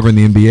guy covering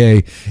the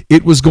NBA,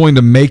 it was going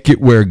to make it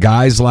where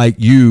guys like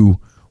you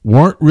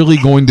weren't really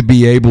going to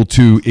be able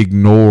to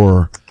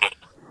ignore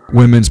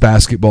women's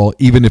basketball,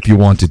 even if you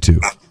wanted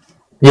to.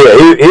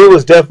 Yeah, he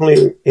was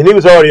definitely, and he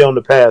was already on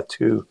the path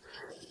to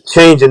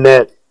changing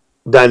that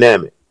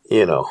dynamic,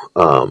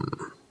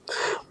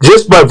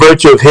 just by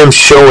virtue of him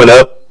showing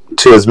up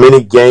to as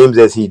many games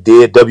as he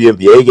did,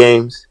 WNBA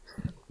games,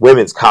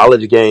 women's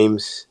college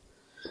games.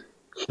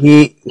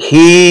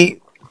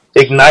 He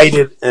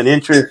ignited an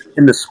interest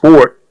in the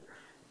sport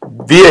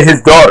via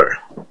his daughter,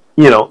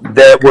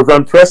 that was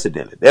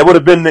unprecedented. It would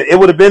have been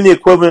the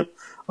equivalent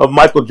of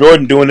Michael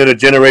Jordan doing it a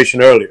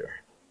generation earlier.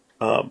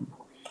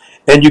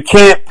 And you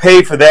can't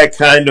pay for that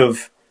kind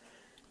of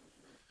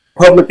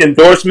public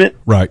endorsement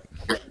Right.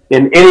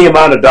 in any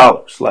amount of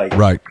dollars. Like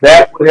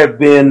that would have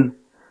been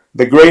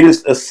the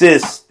greatest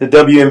assist the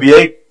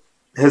WNBA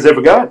has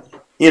ever gotten.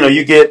 You know,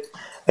 you get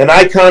an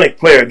iconic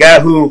player, a guy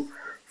who,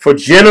 for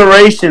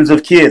generations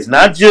of kids,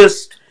 not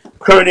just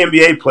current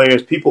NBA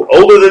players, people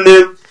older than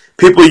them,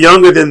 people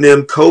younger than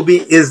them,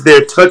 Kobe is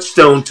their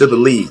touchstone to the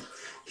league.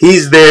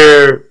 He's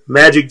their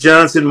Magic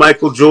Johnson,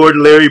 Michael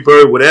Jordan, Larry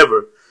Bird,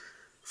 whatever,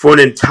 for an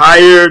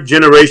entire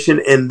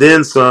generation and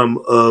then some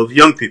of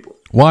young people.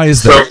 Why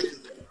is that? So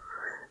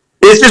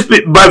it's just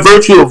by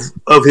virtue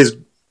of his,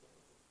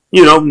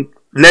 you know,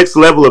 next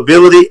level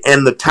ability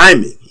and the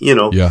timing, you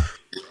know. Yeah.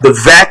 The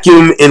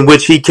vacuum in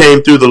which he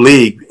came through the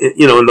league,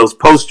 you know, in those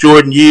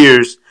post-Jordan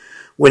years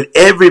when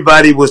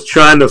everybody was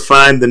trying to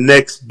find the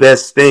next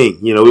best thing.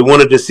 You know, we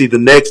wanted to see the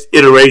next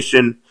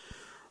iteration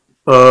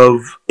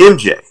of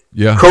MJ.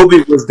 Yeah.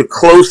 Kobe was the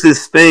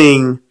closest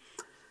thing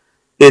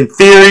in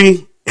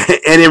theory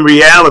and in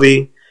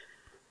reality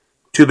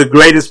to the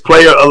greatest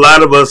player a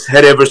lot of us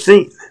had ever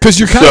seen. Because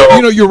you're kind of,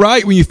 you know, you're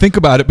right when you think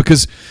about it.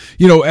 Because,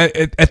 you know,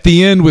 at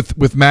the end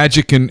with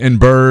Magic and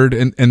Bird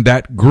and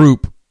that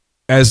group,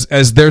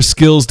 as their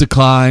skills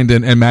declined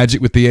and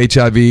Magic with the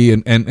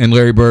HIV and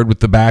Larry Bird with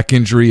the back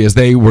injury, as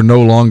they were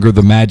no longer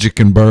the Magic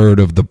and Bird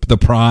of the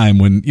prime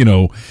when, you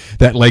know,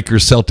 that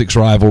Lakers Celtics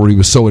rivalry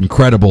was so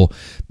incredible.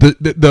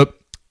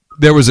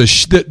 There was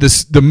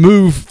the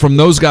move from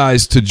those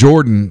guys to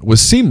Jordan was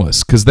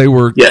seamless because they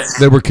were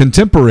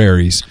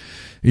contemporaries.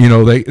 You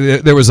know,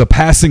 there was a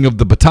passing of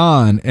the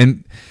baton,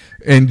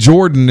 and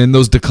Jordan in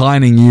those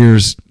declining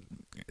years,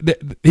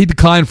 he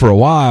declined for a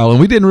while, and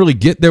we didn't really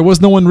there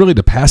was no one really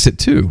to pass it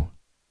to.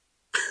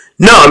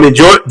 No, I mean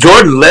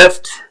Jordan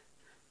left,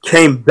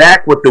 came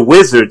back with the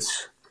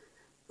Wizards,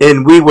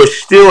 and we were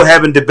still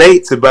having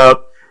debates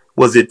about,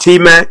 was it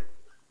T-Mac,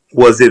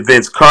 was it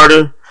Vince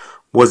Carter,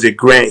 was it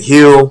Grant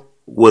Hill,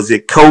 was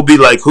it Kobe?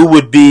 Like, who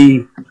would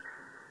be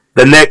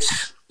the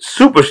next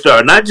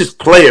superstar? Not just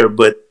player,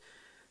 but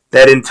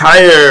that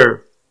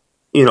entire,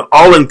 you know,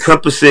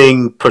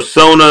 all-encompassing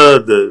persona,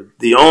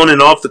 the on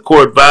and off the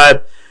court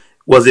vibe.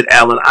 Was it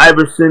Allen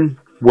Iverson?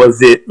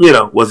 Was it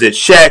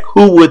Shaq?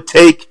 Who would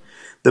take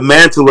the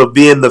mantle of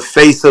being the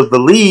face of the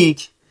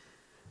league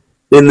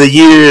in the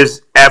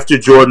years after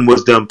Jordan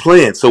was done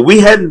playing? So we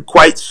hadn't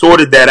quite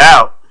sorted that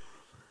out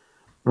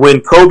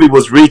when Kobe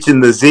was reaching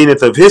the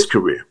zenith of his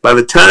career. By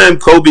the time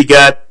Kobe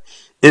got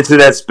into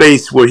that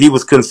space where he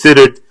was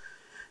considered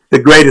the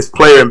greatest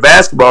player in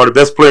basketball, the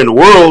best player in the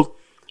world,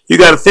 you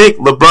got to think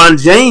LeBron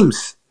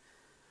James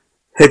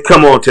had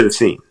come onto the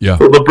scene. Yeah.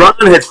 So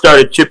LeBron had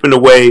started chipping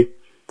away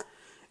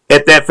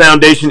at that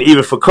foundation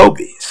even for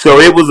Kobe. So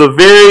it was a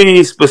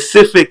very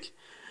specific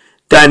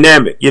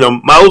dynamic. You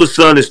know, my oldest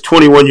son is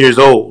 21 years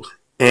old,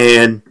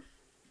 and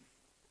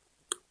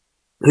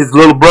his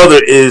little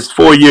brother is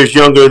 4 years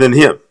younger than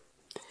him.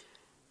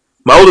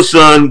 My oldest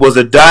son was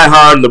a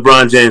diehard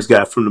LeBron James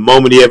guy from the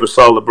moment he ever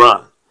saw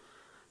LeBron.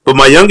 But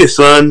my youngest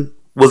son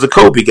was a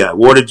Kobe guy.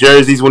 Wore the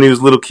jerseys when he was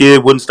a little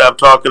kid, wouldn't stop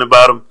talking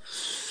about him.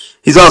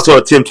 He's also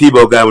a Tim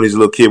Tebow guy when he was a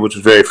little kid, which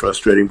was very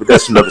frustrating, but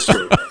that's another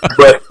story.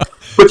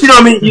 But you know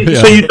what I mean?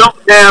 So you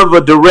don't have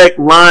a direct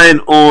line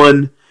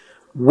on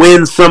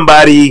when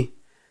somebody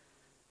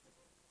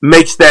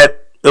makes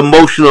that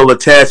emotional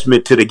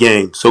attachment to the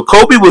game. So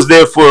Kobe was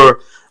there for,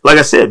 like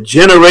I said,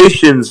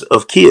 generations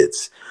of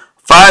kids.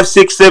 5,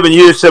 6, 7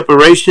 years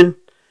separation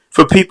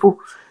for people,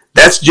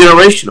 that's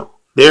generational.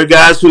 There are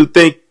guys who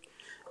think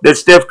that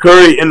Steph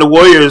Curry and the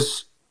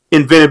Warriors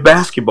invented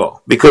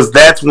basketball because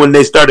that's when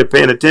they started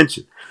paying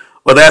attention,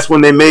 or that's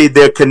when they made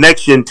their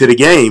connection to the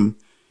game.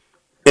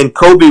 And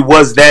Kobe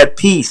was that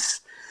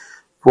piece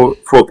for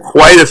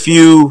quite a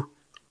few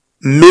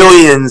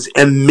millions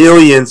and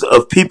millions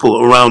of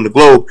people around the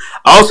globe.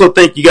 I also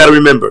think you got to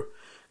remember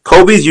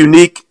Kobe's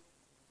unique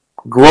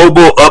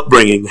global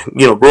upbringing,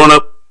 you know, growing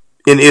up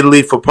in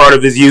Italy for part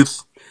of his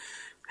youth,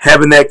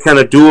 having that kind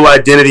of dual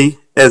identity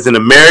as an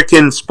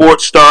American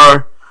sports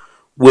star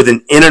with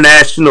an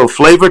international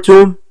flavor to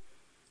him,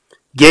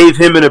 gave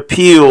him an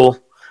appeal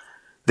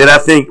that I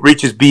think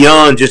reaches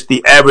beyond just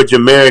the average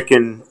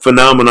American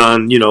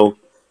phenomenon, you know,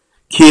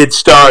 kid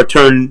star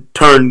turn,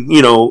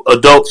 you know,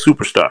 adult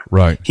superstar.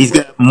 Right. He's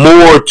got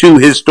more to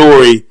his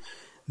story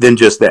than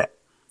just that.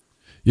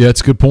 Yeah,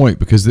 it's a good point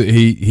because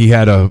he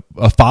had a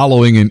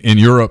following in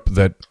Europe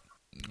that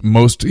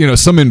most, you know,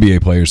 some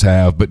NBA players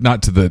have, but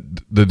not to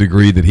the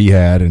degree that he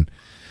had, and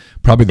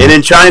probably and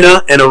in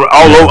China and all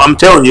over. I'm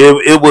telling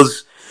you, he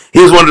was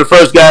one of the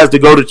first guys to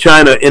go to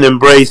China and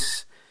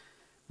embrace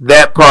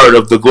that part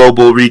of the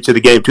global reach of the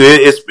game too.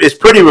 It's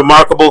pretty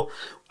remarkable.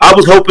 I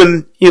was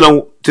hoping, you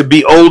know, to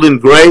be old and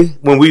gray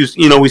when we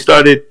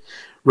started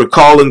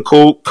recalling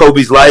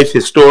Kobe's life,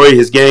 his story,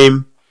 his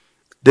game.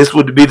 This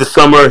would be the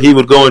summer he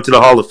would go into the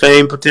Hall of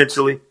Fame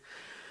potentially.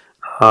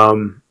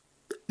 All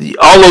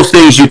those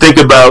things you think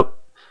about,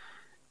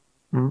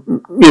 you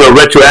know,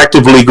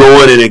 retroactively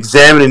going and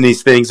examining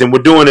these things, and we're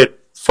doing it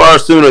far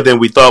sooner than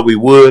we thought we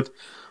would.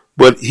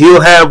 But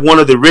he'll have one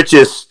of the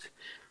richest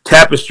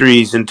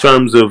tapestries in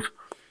terms of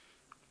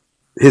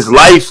his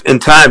life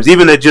and times,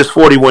 even at just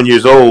 41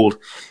 years old,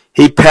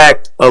 he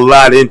packed a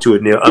lot into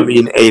it, Neil. I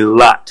mean, a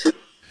lot.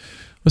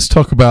 Let's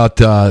talk about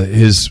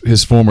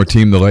his former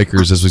team, the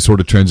Lakers, as we sort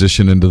of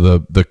transition into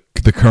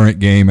the current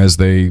game, as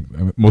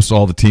most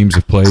all the teams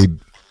have played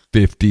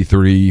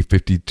 53,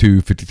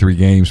 52, 53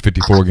 games,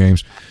 54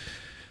 games.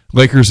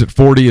 Lakers at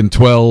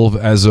 40-12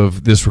 as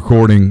of this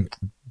recording.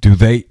 Do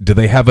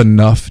they have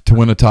enough to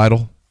win a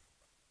title?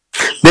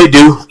 They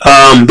do.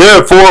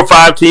 There are 4 or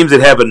 5 teams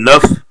that have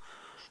enough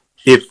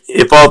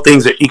if all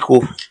things are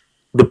equal.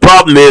 The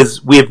problem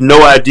is we have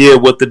no idea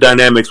what the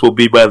dynamics will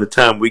be by the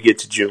time we get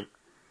to June.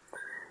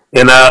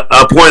 And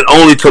I'll point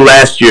only to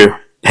last year.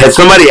 Had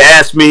somebody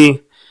asked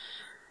me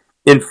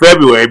in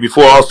February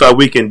before All-Star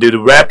Weekend, do the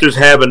Raptors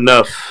have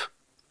enough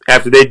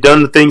after they've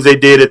done the things they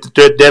did at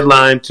the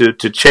deadline to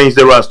change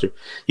their roster?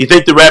 You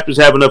think the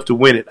Raptors have enough to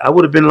win it? I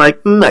would have been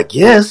like, I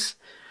guess.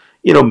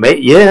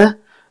 Yeah.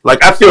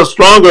 Like, I feel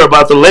stronger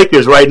about the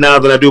Lakers right now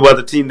than I do about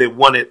the team that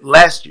won it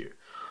last year.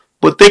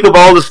 But think of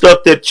all the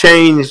stuff that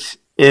changed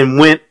and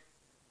went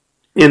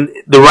in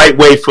the right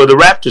way for the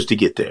Raptors to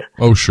get there.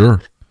 Oh,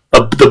 sure.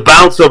 The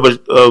bounce of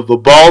a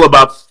ball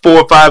about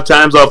 4 or 5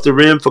 times off the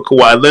rim for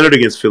Kawhi Leonard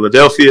against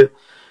Philadelphia.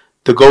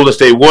 The Golden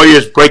State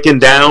Warriors breaking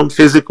down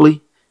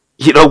physically,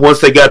 once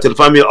they got to the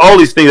final. All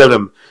these things.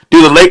 Do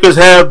the Lakers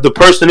have the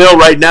personnel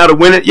right now to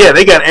win it? Yeah,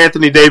 they got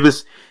Anthony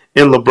Davis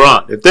and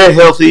LeBron. If they're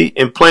healthy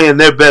and playing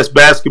their best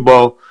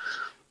basketball,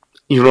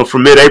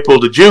 from mid-April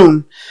to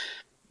June,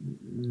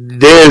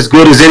 they're as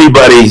good as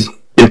anybody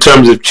in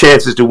terms of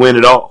chances to win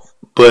it all.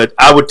 But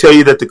I would tell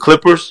you that the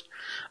Clippers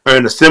are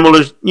in a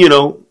similar,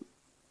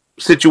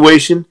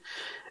 situation,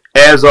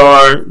 as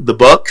are the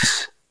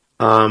Bucks.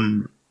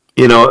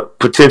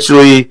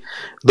 Potentially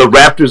the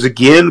Raptors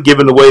again,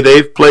 given the way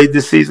they've played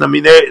this season. I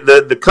mean,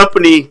 the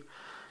company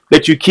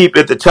that you keep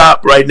at the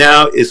top right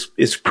now is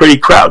pretty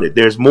crowded.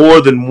 There's more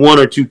than 1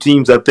 or 2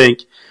 teams, I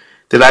think,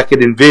 that I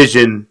could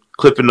envision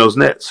clipping those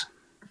nets.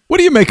 What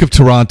do you make of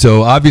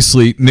Toronto?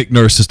 Obviously, Nick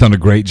Nurse has done a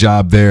great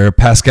job there.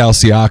 Pascal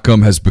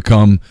Siakam has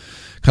become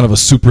kind of a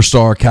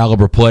superstar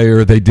caliber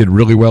player. They did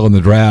really well in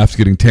the draft,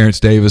 getting Terrence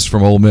Davis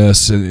from Ole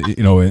Miss,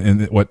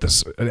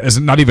 as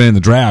not even in the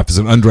draft, as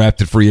an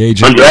undrafted free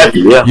agent.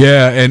 Undrafted,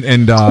 yeah.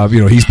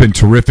 Yeah, he's been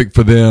terrific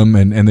for them,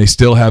 and they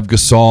still have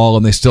Gasol,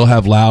 and they still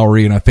have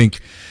Lowry, and I think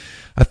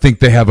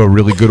they have a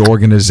really good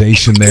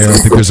organization there. I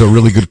think there's a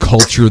really good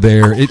culture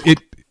there.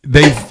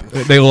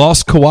 They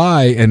lost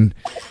Kawhi, and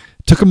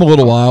it took them a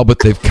little while, but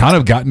they've kind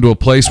of gotten to a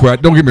place where,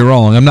 don't get me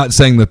wrong, I'm not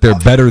saying that they're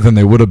better than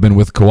they would have been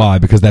with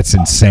Kawhi, because that's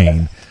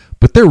insane.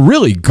 But they're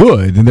really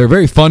good, and they're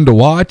very fun to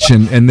watch,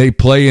 and they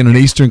play in an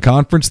Eastern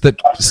Conference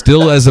that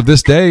still, as of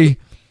this day,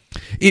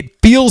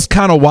 it feels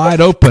kind of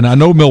wide open. I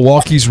know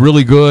Milwaukee's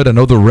really good. I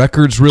know the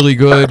record's really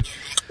good.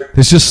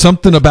 There's just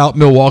something about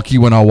Milwaukee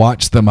when I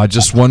watch them. I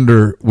just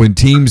wonder, when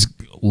teams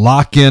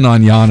lock in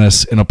on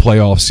Giannis in a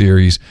playoff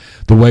series,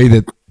 the way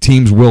that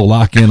teams will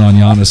lock in on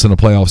Giannis in a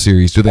playoff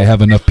series, do they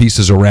have enough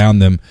pieces around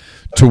them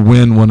to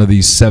win one of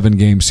these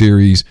 7-game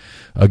series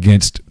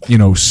against,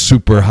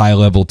 super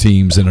high-level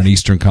teams in an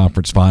Eastern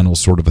Conference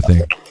Finals sort of a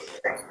thing?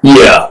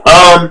 Yeah.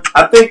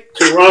 I think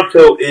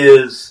Toronto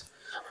is,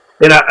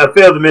 and I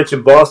failed to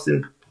mention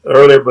Boston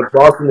earlier, but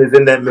Boston is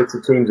in that mix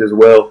of teams as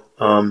well.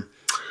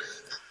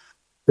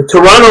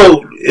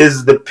 Toronto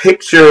is the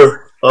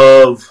picture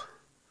of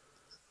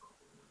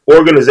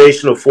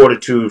organizational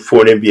fortitude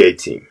for an NBA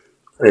team,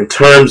 in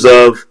terms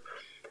of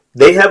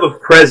they have a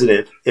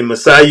president in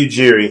Masai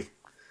Ujiri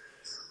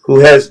who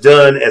has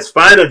done as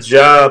fine a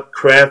job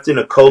crafting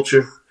a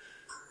culture,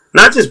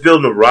 not just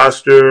building a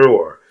roster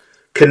or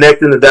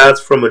connecting the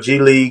dots from a G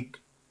League,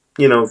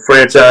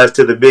 franchise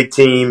to the big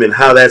team and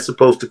how that's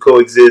supposed to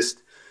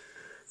coexist.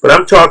 But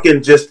I'm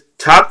talking just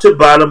top to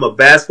bottom, a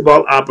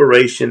basketball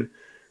operation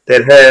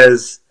that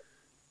has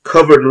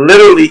covered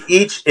literally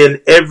each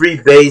and every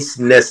base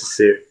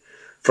necessary,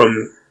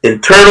 from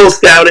internal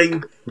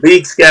scouting,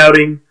 league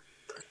scouting,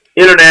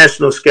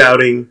 international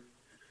scouting,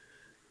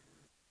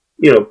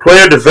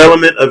 player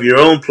development of your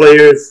own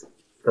players,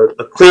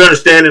 a clear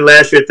understanding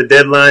last year at the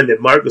deadline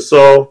that Marc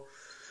Gasol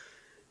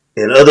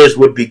and others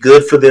would be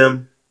good for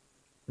them,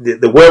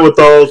 the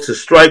wherewithal to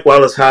strike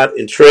while it's hot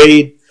and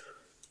trade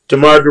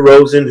DeMar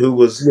DeRozan, who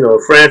was, a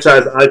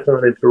franchise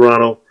icon in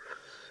Toronto,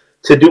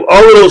 to do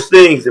all of those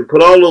things and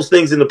put all those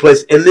things into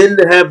place, and then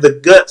to have the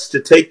guts to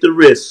take the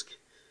risk,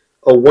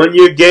 a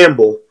 1-year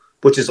gamble,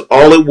 which is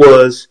all it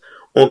was,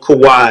 on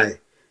Kawhi,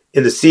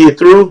 and to see it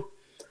through,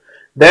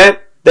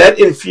 that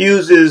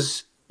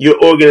infuses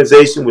your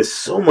organization with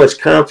so much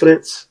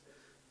confidence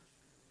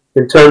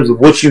in terms of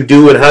what you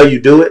do and how you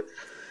do it,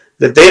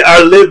 that they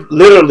are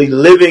literally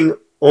living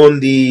on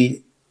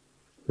the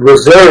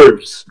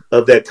reserves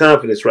of that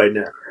confidence right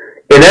now.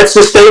 And that's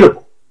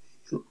sustainable.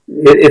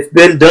 It's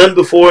been done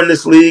before in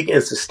this league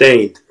and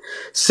sustained.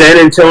 San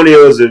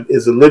Antonio is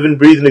a living,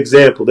 breathing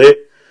example.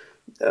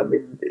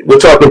 We're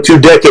talking 2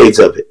 decades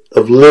of it,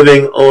 of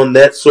living on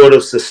that sort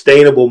of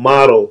sustainable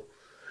model.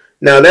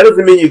 Now, that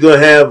doesn't mean you're going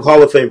to have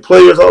Hall of Fame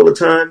players all the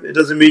time. It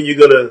doesn't mean you're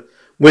going to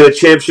win a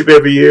championship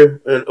every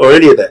year or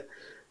any of that.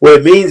 What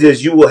it means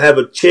is you will have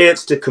a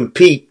chance to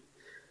compete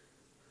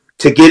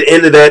to get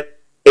into that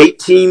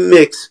 8-team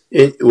mix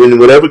in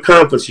whatever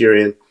conference you're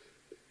in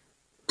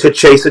to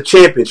chase a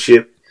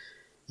championship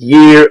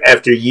year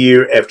after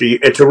year after year.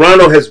 And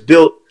Toronto has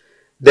built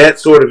that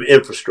sort of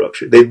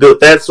infrastructure. They built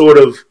that sort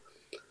of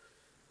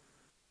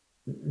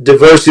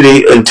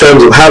diversity in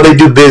terms of how they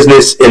do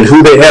business and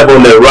who they have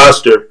on their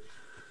roster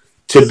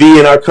to be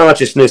in our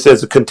consciousness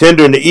as a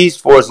contender in the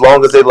East for as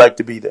long as they'd like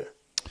to be there.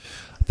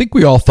 I think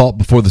we all thought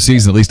before the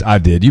season, at least I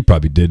did. You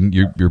probably didn't.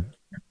 You're a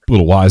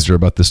little wiser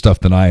about this stuff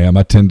than I am.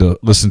 I tend to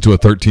listen to a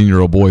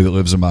 13-year-old boy that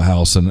lives in my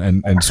house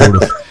and sort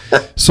of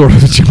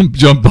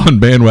jump on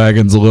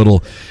bandwagons a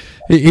little.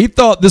 He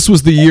thought this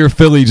was the year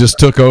Philly just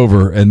took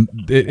over, and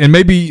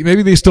maybe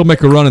they still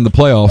make a run in the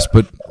playoffs,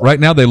 but right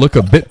now they look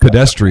a bit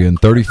pedestrian,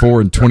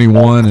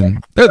 34-21,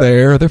 and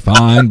they're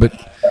fine, but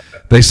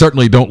they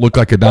certainly don't look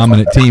like a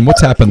dominant team.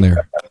 What's happened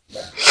there?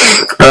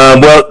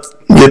 Well,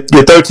 your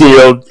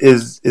 13-year-old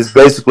is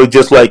basically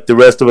just like the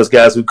rest of us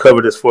guys who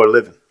cover this for a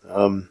living.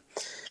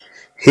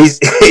 He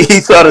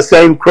saw the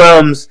same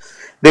crumbs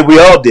that we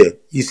all did.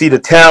 You see the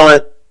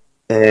talent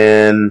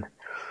and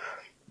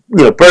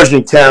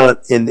burgeoning talent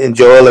in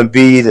Joel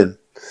Embiid and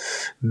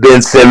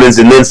Ben Simmons,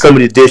 and then some of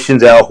the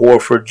additions, Al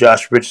Horford,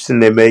 Josh Richardson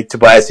they make,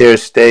 Tobias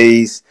Harris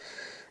stays.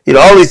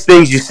 All these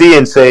things you see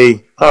and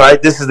say, all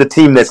right, this is the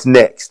team that's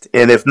next.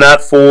 And if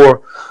not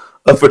for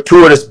a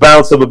fortuitous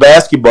bounce of a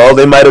basketball,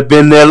 they might have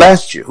been there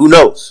last year. Who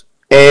knows?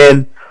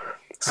 And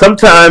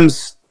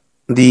sometimes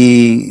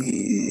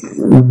the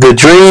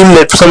dream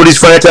that some of these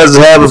franchises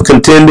have of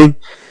contending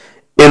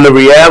and the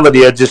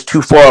reality are just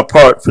too far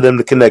apart for them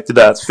to connect the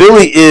dots.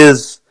 Philly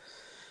is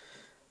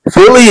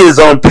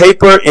on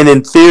paper and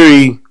in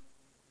theory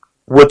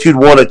what you'd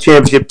want a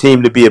championship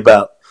team to be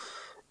about.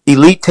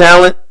 Elite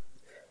talent,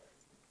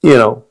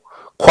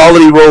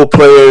 quality role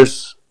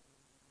players,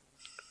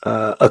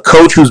 a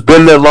coach who's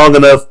been there long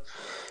enough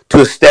to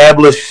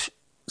establish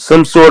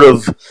some sort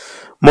of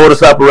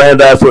modus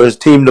operandi for his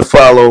team to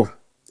follow,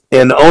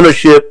 and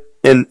ownership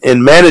and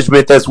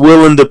management that's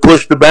willing to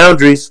push the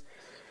boundaries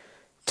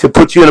to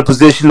put you in a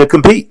position to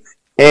compete.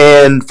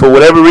 And for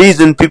whatever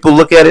reason, people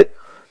look at it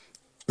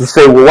and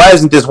say, well, why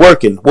isn't this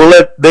working?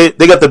 Well, they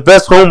got the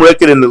best home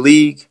record in the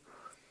league.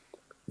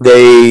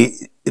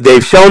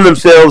 They've shown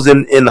themselves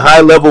in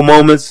high-level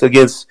moments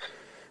against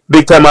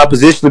big-time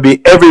opposition to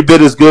be every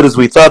bit as good as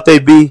we thought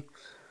they'd be,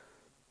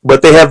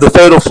 but they have the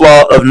fatal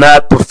flaw of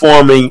not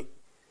performing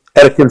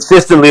at a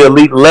consistently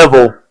elite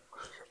level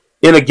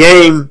in a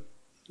game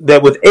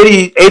that with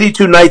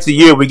 82 nights a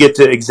year we get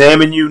to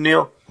examine you,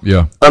 Neil.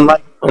 Yeah.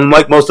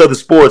 Unlike most other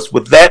sports,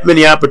 with that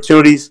many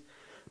opportunities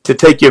to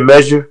take your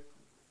measure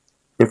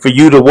and for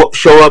you to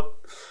show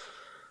up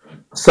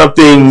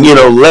something,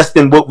 less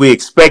than what we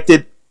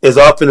expected as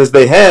often as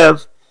they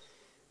have,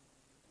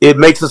 it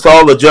makes us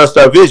all adjust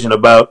our vision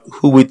about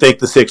who we think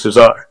the Sixers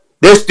are.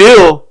 They're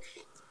still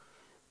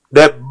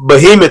that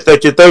behemoth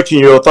that your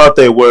 13-year-old thought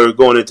they were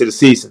going into the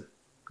season.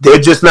 They're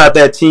just not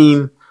that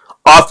team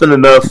often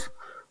enough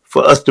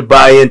for us to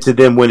buy into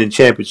them winning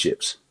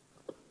championships.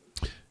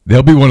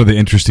 They'll be one of the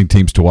interesting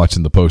teams to watch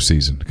in the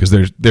postseason because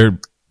they're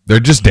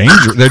just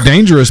dangerous. They're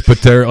dangerous,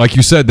 but they're, like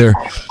you said, they're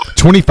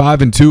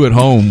 25-2 at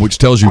home, which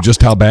tells you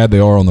just how bad they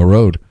are on the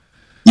road.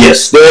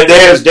 Yes,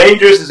 they're as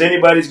dangerous as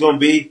anybody's going to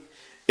be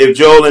if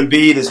Joel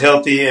Embiid is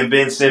healthy and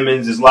Ben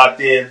Simmons is locked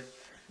in.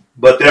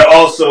 But they're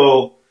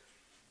also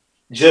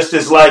just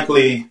as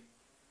likely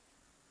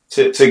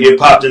to get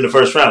popped in the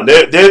first round.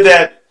 They're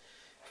that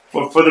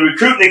for the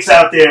recruitniks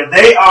out there.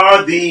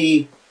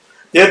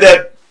 They're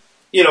that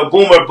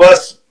boomer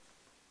bust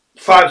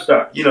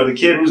 5-star. The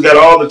kid who's got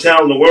all the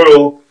talent in the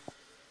world,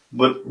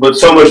 but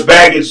so much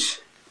baggage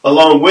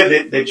along with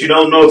it that you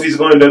don't know if he's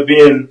going to end up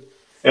being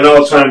an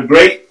all-time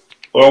great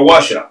or a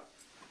washout.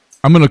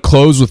 I'm going to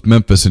close with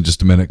Memphis in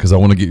just a minute because I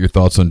want to get your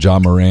thoughts on Ja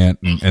Morant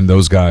and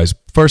those guys.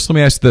 First, let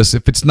me ask this.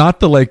 If it's not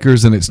the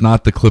Lakers and it's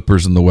not the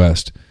Clippers in the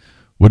West,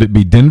 would it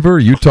be Denver,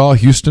 Utah,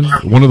 Houston?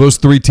 One of those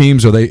three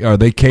teams, are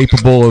they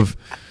capable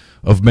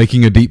of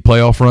making a deep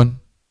playoff run?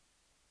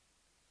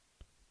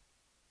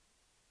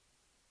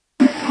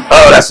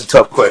 Oh, that's a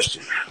tough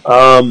question.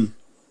 I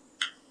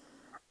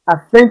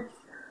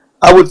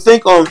would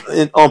think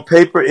on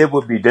paper it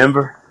would be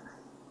Denver.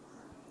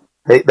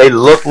 They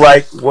look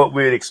like what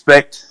we'd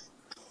expect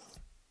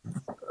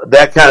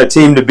that kind of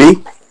team to be,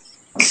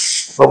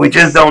 but we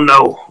just don't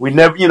know.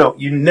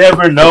 You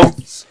never know.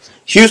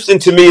 Houston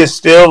to me is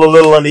still a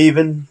little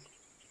uneven.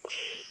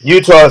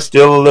 Utah is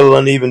still a little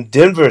uneven.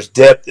 Denver's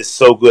depth is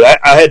so good.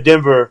 I had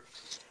Denver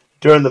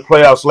during the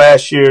playoffs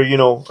last year,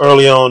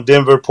 early on,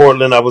 Denver,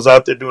 Portland. I was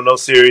out there doing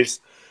those series,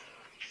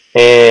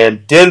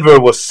 and Denver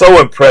was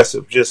so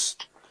impressive.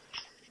 Just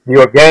the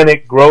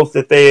organic growth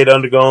that they had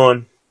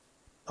undergone.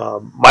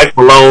 Mike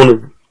Malone,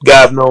 a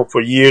guy I've known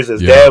for years.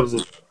 His dad was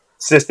an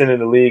assistant in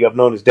the league. I've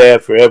known his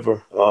dad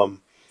forever.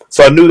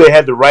 So I knew they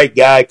had the right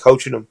guy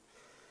coaching them.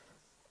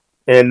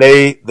 And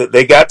they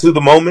got to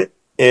the moment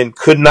and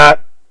could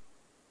not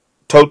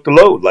tote the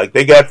load. Like,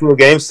 they got through a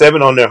Game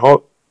 7 on their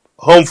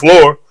home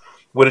floor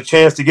with a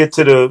chance to get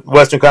to the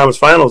Western Conference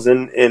Finals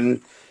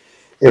and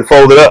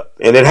fold it up.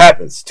 And it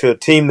happens to a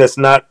team that's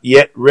not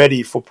yet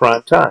ready for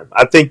prime time.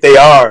 I think they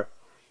are,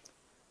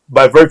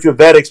 by virtue of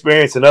that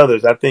experience and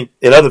others. I think,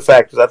 and other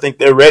factors, I think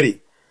they're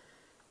ready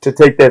to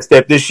take that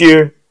step this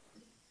year.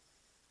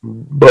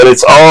 But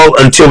it's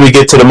all until we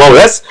get to the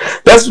moment.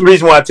 That's the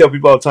reason why I tell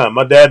people all the time.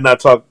 My dad and I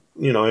talk,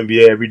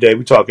 NBA every day.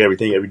 We talk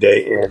everything every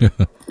day. And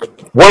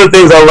one of the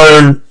things I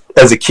learned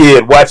as a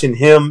kid, watching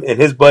him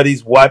and his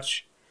buddies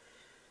watch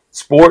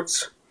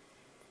sports,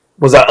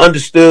 was I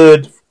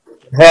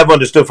have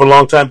understood for a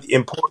long time, the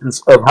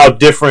importance of how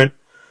different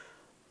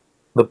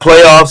the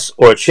playoffs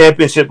or a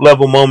championship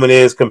level moment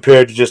is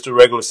compared to just a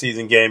regular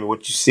season game and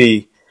what you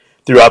see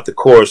throughout the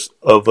course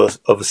of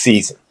a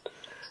season.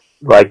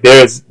 Like,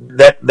 there's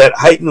that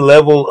heightened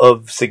level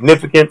of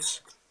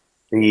significance,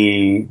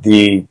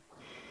 the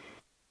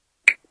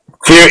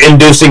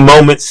fear-inducing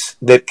moments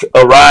that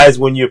arise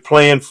when you're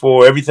playing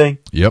for everything.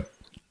 Yep.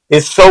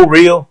 It's so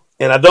real,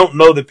 and I don't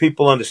know that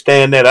people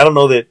understand that. I don't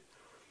know that.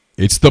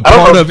 It's the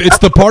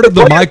part of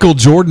the Michael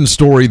Jordan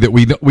story that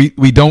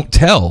we don't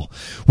tell.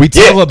 We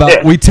tell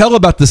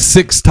about the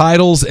 6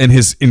 titles and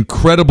his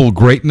incredible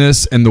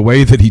greatness and the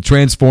way that he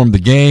transformed the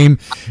game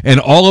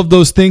and all of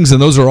those things,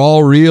 and those are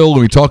all real.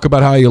 And we talk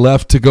about how he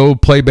left to go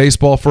play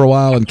baseball for a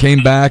while and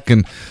came back,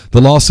 and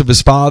the loss of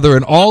his father,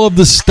 and all of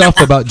the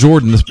stuff about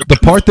Jordan. The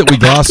part that we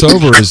gloss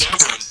over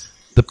is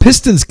the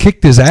Pistons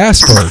kicked his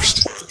ass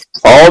first.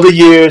 All the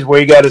years where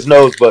he got his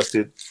nose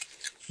busted.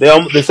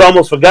 It's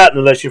almost forgotten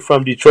unless you're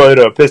from Detroit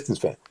or a Pistons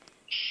fan.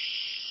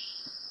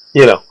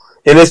 And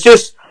it's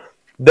just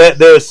that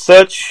there's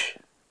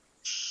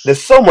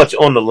so much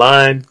on the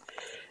line,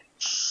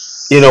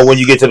 when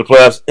you get to the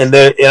playoffs. And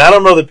I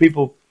don't know that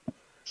people,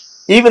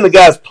 even the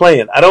guys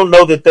playing, I don't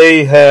know that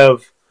they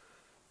have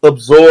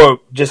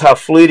absorbed just how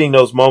fleeting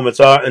those moments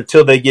are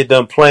until they get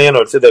done playing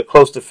or until they're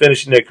close to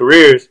finishing their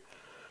careers.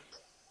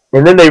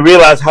 And then they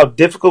realize how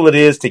difficult it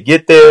is to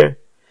get there,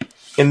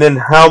 and then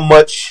how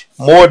much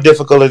more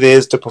difficult it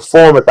is to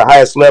perform at the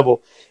highest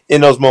level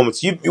in those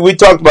moments. We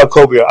talked about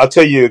Kobe. I'll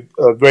tell you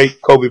a great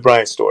Kobe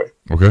Bryant story.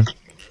 Okay.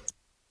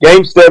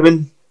 Game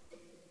 7,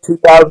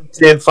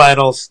 2010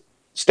 Finals,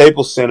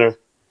 Staples Center.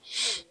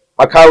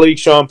 My colleague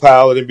Sean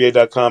Powell at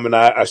NBA.com and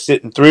I are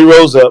sitting 3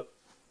 rows up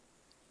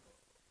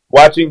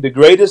watching the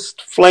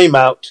greatest flame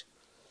out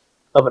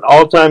of an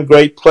all-time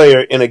great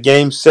player in a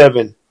Game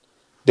 7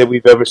 that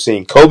we've ever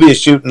seen. Kobe is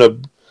shooting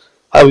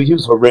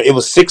it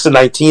was 6 of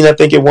 19, I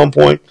think, at one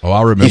point. Oh,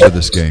 I remember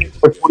this game.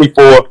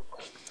 24.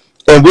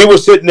 And we were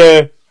sitting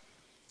there,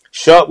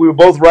 we were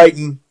both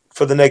writing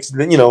for the next,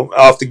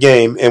 off the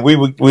game, and we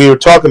were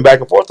talking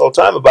back and forth all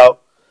the time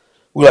about,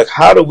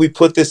 how do we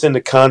put this into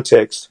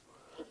context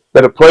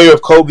that a player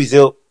of Kobe's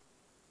ilk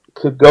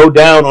could go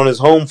down on his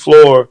home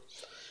floor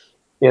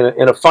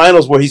in a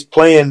finals where he's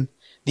playing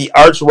the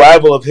arch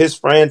rival of his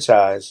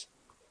franchise,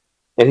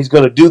 and he's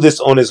going to do this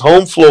on his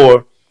home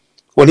floor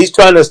when he's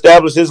trying to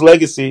establish his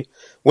legacy,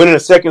 winning a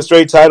second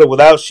straight title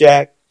without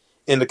Shaq,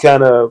 and to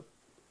kind of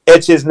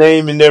etch his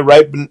name in there,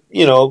 right,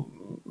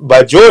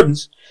 by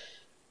Jordan's.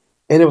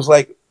 And it was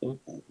like,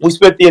 we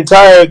spent the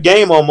entire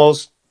game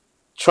almost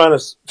trying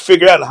to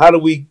figure out how do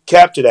we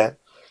capture that.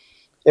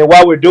 And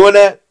while we're doing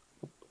that,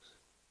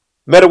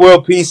 Metta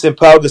World Peace and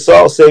Pau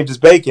Gasol saved his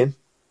bacon.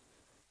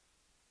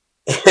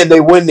 And they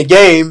win the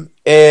game,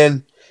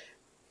 and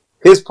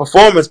his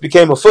performance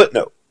became a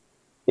footnote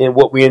in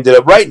what we ended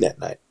up writing that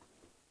night.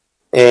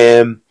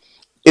 And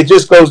it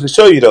just goes to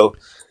show you, though,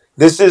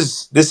 this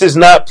is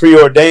not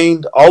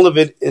preordained. All of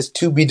it is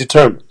to be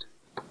determined.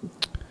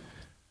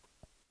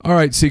 All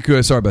right,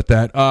 Sekou, sorry about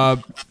that.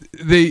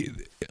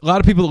 A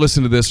lot of people that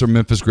listen to this are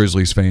Memphis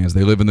Grizzlies fans.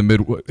 They live in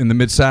the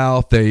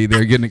Mid-South. They're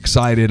getting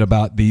excited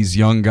about these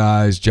young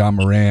guys, Ja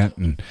Morant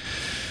and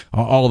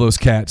all those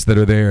cats that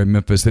are there in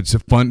Memphis. It's a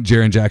fun,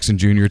 Jaren Jackson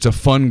Jr. It's a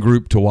fun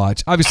group to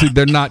watch. Obviously,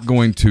 they're not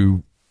going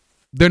to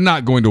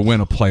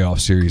win a playoff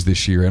series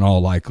this year in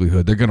all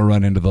likelihood. They're going to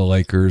run into the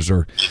Lakers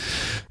or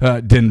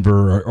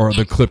Denver or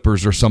the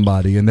Clippers or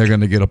somebody, and they're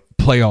going to get a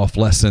playoff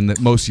lesson that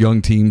most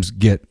young teams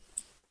get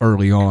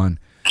early on.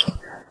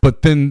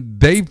 But then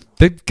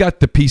they've got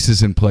the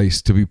pieces in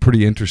place to be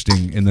pretty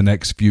interesting in the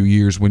next few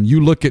years. When you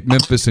look at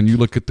Memphis and you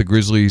look at the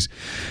Grizzlies,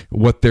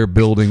 what they're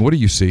building, what do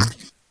you see?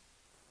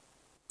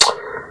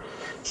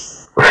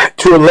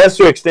 To a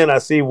lesser extent, I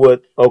see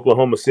what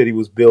Oklahoma City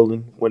was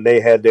building when they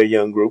had their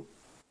young group.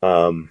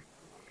 And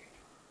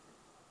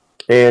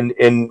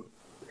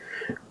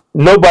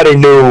nobody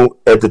knew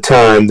at the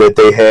time that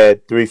they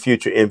had 3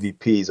 future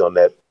MVPs on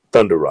that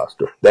Thunder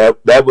roster.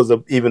 That was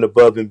even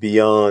above and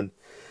beyond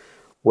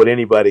what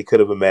anybody could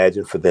have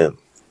imagined for them.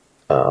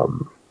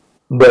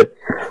 But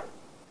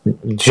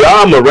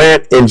Ja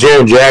Morant and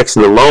Jaren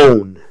Jackson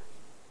alone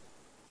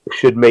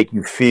should make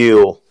you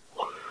feel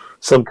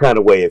some kind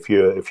of way if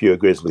you're a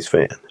Grizzlies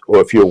fan, or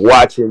if you're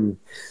watching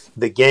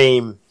the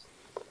game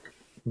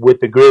with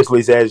the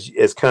Grizzlies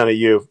as kind of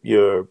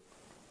your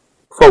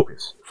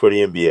focus for the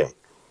NBA.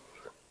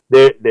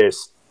 They're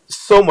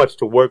so much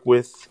to work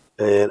with.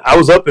 And I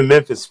was up in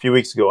Memphis a few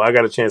weeks ago. I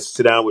got a chance to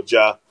sit down with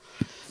Ja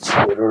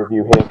and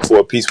interview him for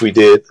a piece we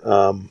did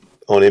on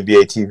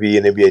NBA TV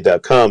and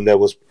NBA.com that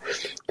was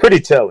pretty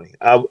telling.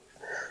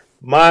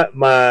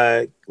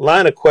 My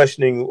line of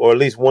questioning, or at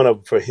least one of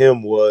them for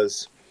him,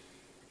 was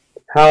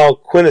how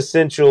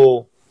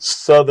quintessential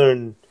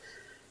Southern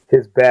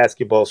his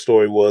basketball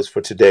story was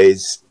for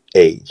today's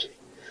age.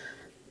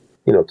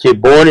 You know,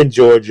 kid born in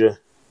Georgia,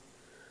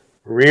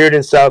 reared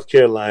in South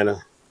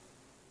Carolina,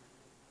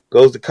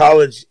 goes to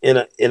college in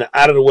an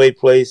out of the way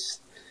place.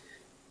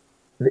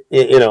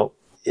 You know,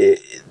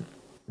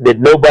 that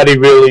nobody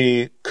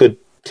really could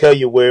tell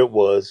you where it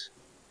was.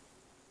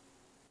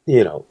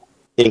 You know,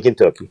 in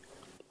Kentucky,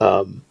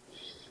 and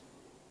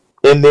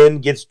then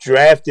gets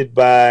drafted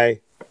by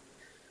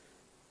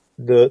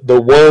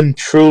the one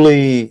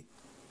truly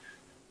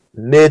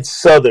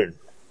mid-Southern,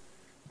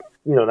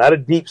 you know, not a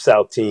deep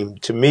South team.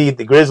 To me,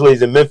 the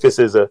Grizzlies in Memphis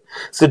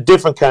it's a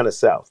different kind of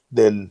South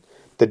than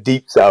the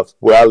deep South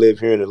where I live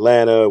here in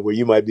Atlanta, where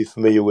you might be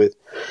familiar with.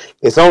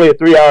 It's only a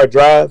 3-hour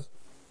drive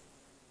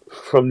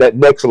from that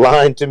next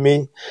line to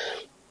me,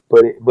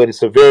 but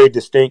it's a very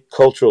distinct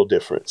cultural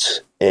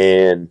difference.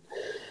 And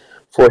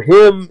for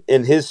him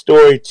and his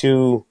story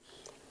to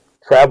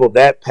travel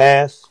that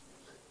path,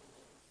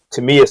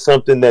 to me, is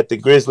something that the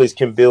Grizzlies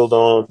can build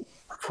on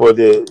for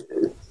the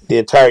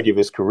entirety of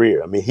his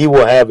career. I mean, he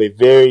will have a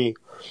very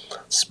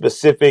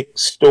specific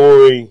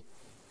story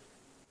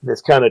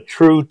that's kind of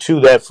true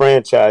to that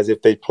franchise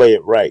if they play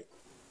it right.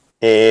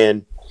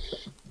 And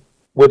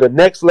with a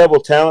next level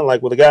talent,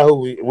 like with a guy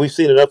who we've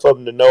seen enough of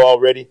him to know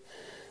already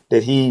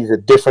that he's a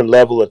different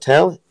level of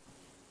talent,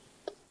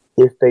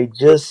 if they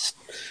just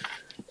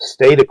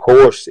stay the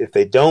course, if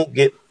they don't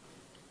get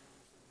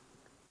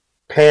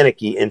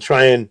panicky and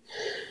try and,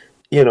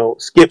 you know,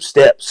 skip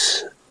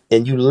steps,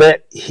 and you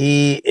let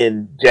he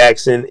and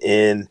Jackson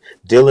and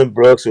Dylan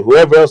Brooks or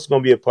whoever else is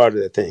going to be a part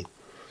of that thing,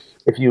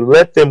 if you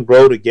let them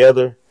grow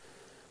together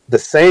the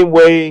same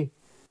way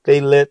they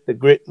let the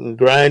grit and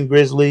grind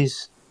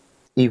Grizzlies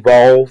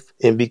evolve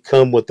and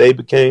become what they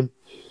became,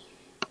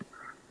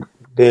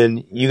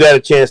 then you got a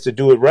chance to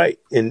do it right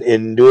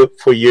and do it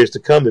for years to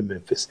come in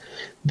Memphis.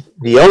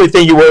 The only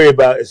thing you worry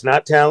about is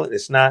not talent.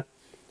 It's not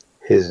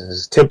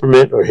his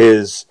temperament or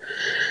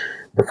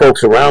the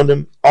folks around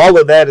him. All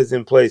of that is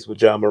in place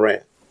with Ja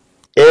Morant.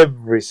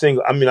 Every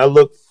single, I mean,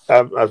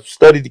 I've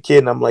studied the kid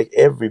and I'm like,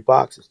 every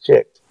box is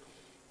checked.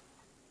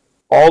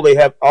 All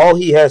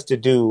he has to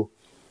do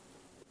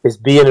is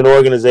be in an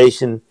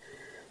organization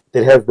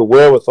that has the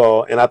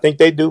wherewithal, and I think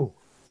they do,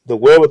 the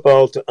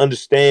wherewithal to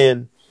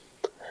understand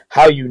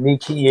how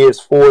unique he is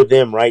for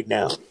them right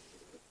now.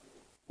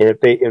 And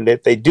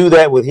if they do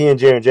that with he and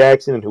Jaren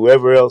Jackson and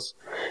whoever else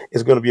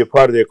is going to be a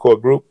part of their core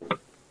group,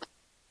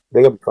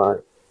 they're going to be fine.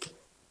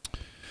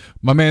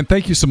 My man,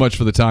 thank you so much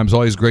for the time. It's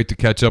always great to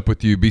catch up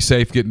with you. Be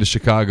safe getting to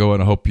Chicago,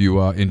 and I hope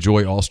you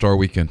enjoy All-Star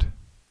Weekend.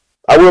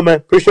 I will, man.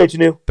 Appreciate you,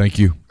 Neil. Thank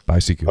you. Bye,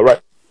 Sekou. All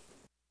right.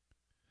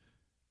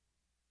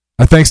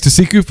 Thanks to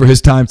Sekou for his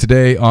time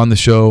today on the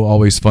show.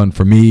 Always fun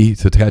for me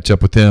to catch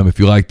up with him. If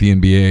you like the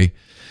NBA,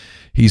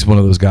 he's one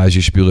of those guys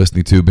you should be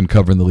listening to. Been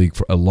covering the league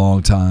for a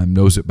long time,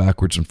 knows it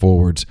backwards and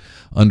forwards,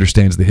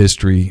 understands the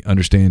history,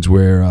 understands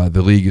where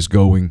the league is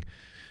going,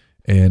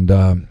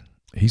 and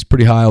he's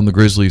pretty high on the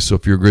Grizzlies. So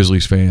if you're a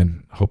Grizzlies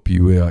fan, hope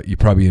you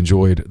probably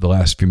enjoyed the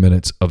last few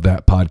minutes of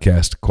that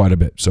podcast quite a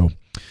bit. So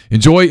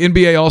enjoy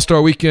NBA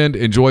All-Star Weekend.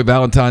 Enjoy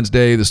Valentine's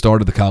Day, the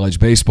start of the college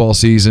baseball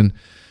season.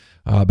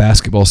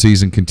 Basketball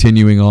season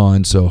continuing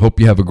on. So hope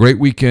you have a great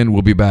weekend.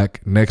 We'll be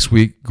back next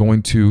week,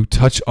 going to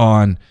touch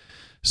on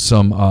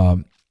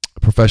some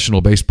professional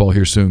baseball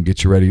here soon.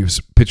 Get you ready.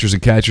 Pitchers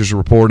and catchers are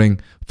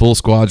reporting, full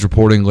squads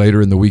reporting later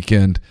in the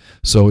weekend.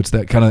 So it's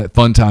that kind of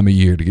fun time of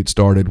year to get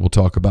started. We'll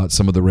talk about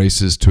some of the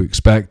races to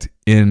expect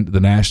in the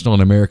National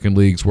and American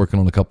leagues, working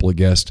on a couple of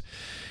guests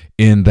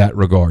in that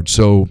regard.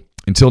 So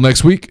until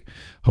next week,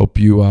 hope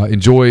you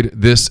enjoyed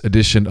this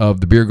edition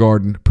of The Beer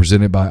Garden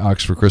presented by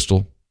Oxford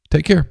Krystal.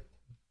 Take care.